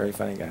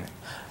guy.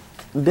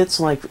 bits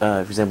like,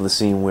 for example, the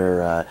scene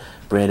where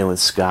Brando and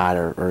Scott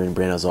are in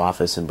Brando's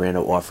office and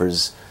Brando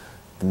offers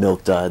the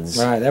milk duds.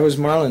 Right, that was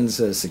Marlon's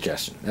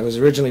suggestion. That was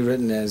originally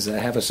written as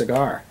have a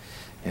cigar.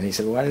 And he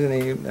said, why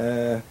didn't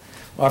he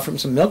offer him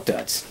some milk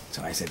duds?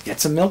 So I said, get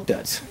some milk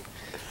duds.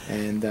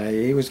 And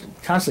he was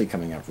constantly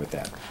coming up with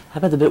that. How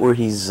about the bit where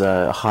he's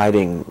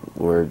hiding,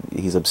 where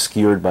he's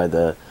obscured by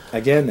the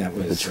Again, that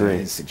was the tree.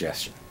 His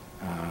suggestion.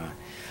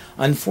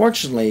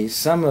 Unfortunately,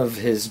 some of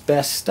his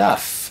best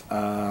stuff,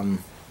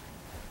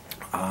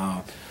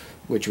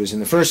 which was in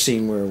the first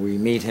scene where we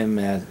meet him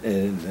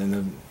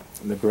in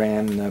the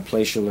grand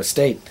palatial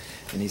estate,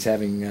 and he's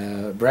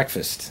having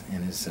breakfast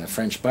in his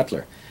French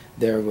butler.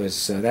 There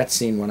was that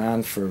scene went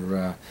on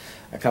for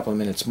a couple of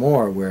minutes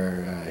more,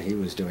 where he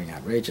was doing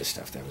outrageous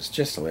stuff that was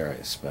just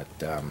hilarious. But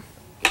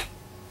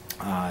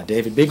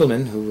David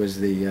Beagleman, who was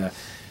the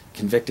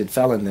convicted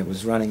felon that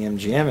was running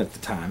MGM at the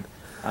time,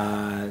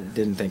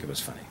 didn't think it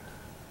was funny.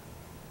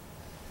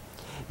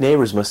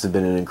 Neighbors must have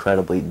been an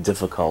incredibly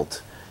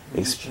difficult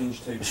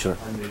Exchange tapes Sure.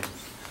 on Neighbors.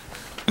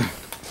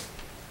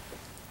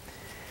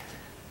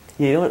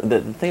 Yeah, you know what,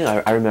 the thing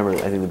I remember,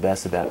 I think the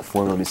best about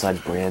Formula besides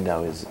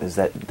Brando is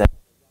that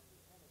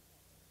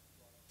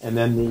And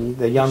then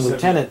the young Just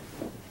lieutenant.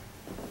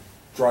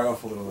 Dry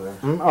off a little there.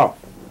 Oh,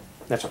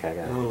 that's okay. I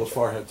got And a it. little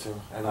forehead too.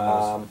 And the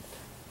nose.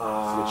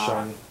 It's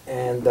shiny.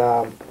 And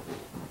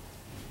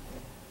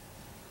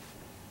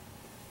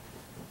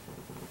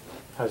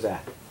how's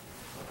that?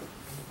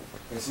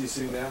 Can I see you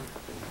sitting down?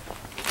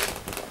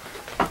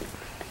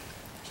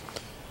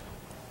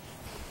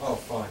 Oh,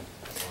 fine.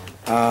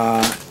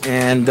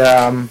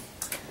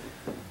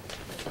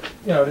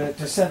 You know,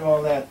 to set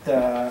all that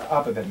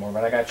up a bit more,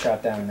 but I got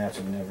shot down, and that's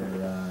what we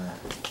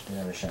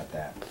never shot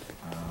that.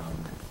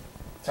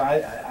 So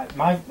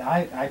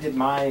I did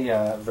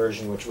my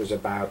version, which was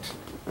about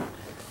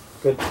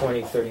good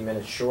 20, 30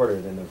 minutes shorter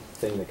than the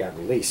thing that got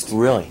released.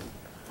 really.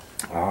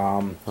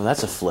 Um, Well,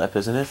 that's a flip,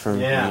 isn't it?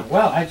 From yeah.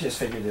 Well, I just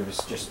figured there was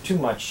just too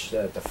much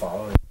to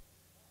follow.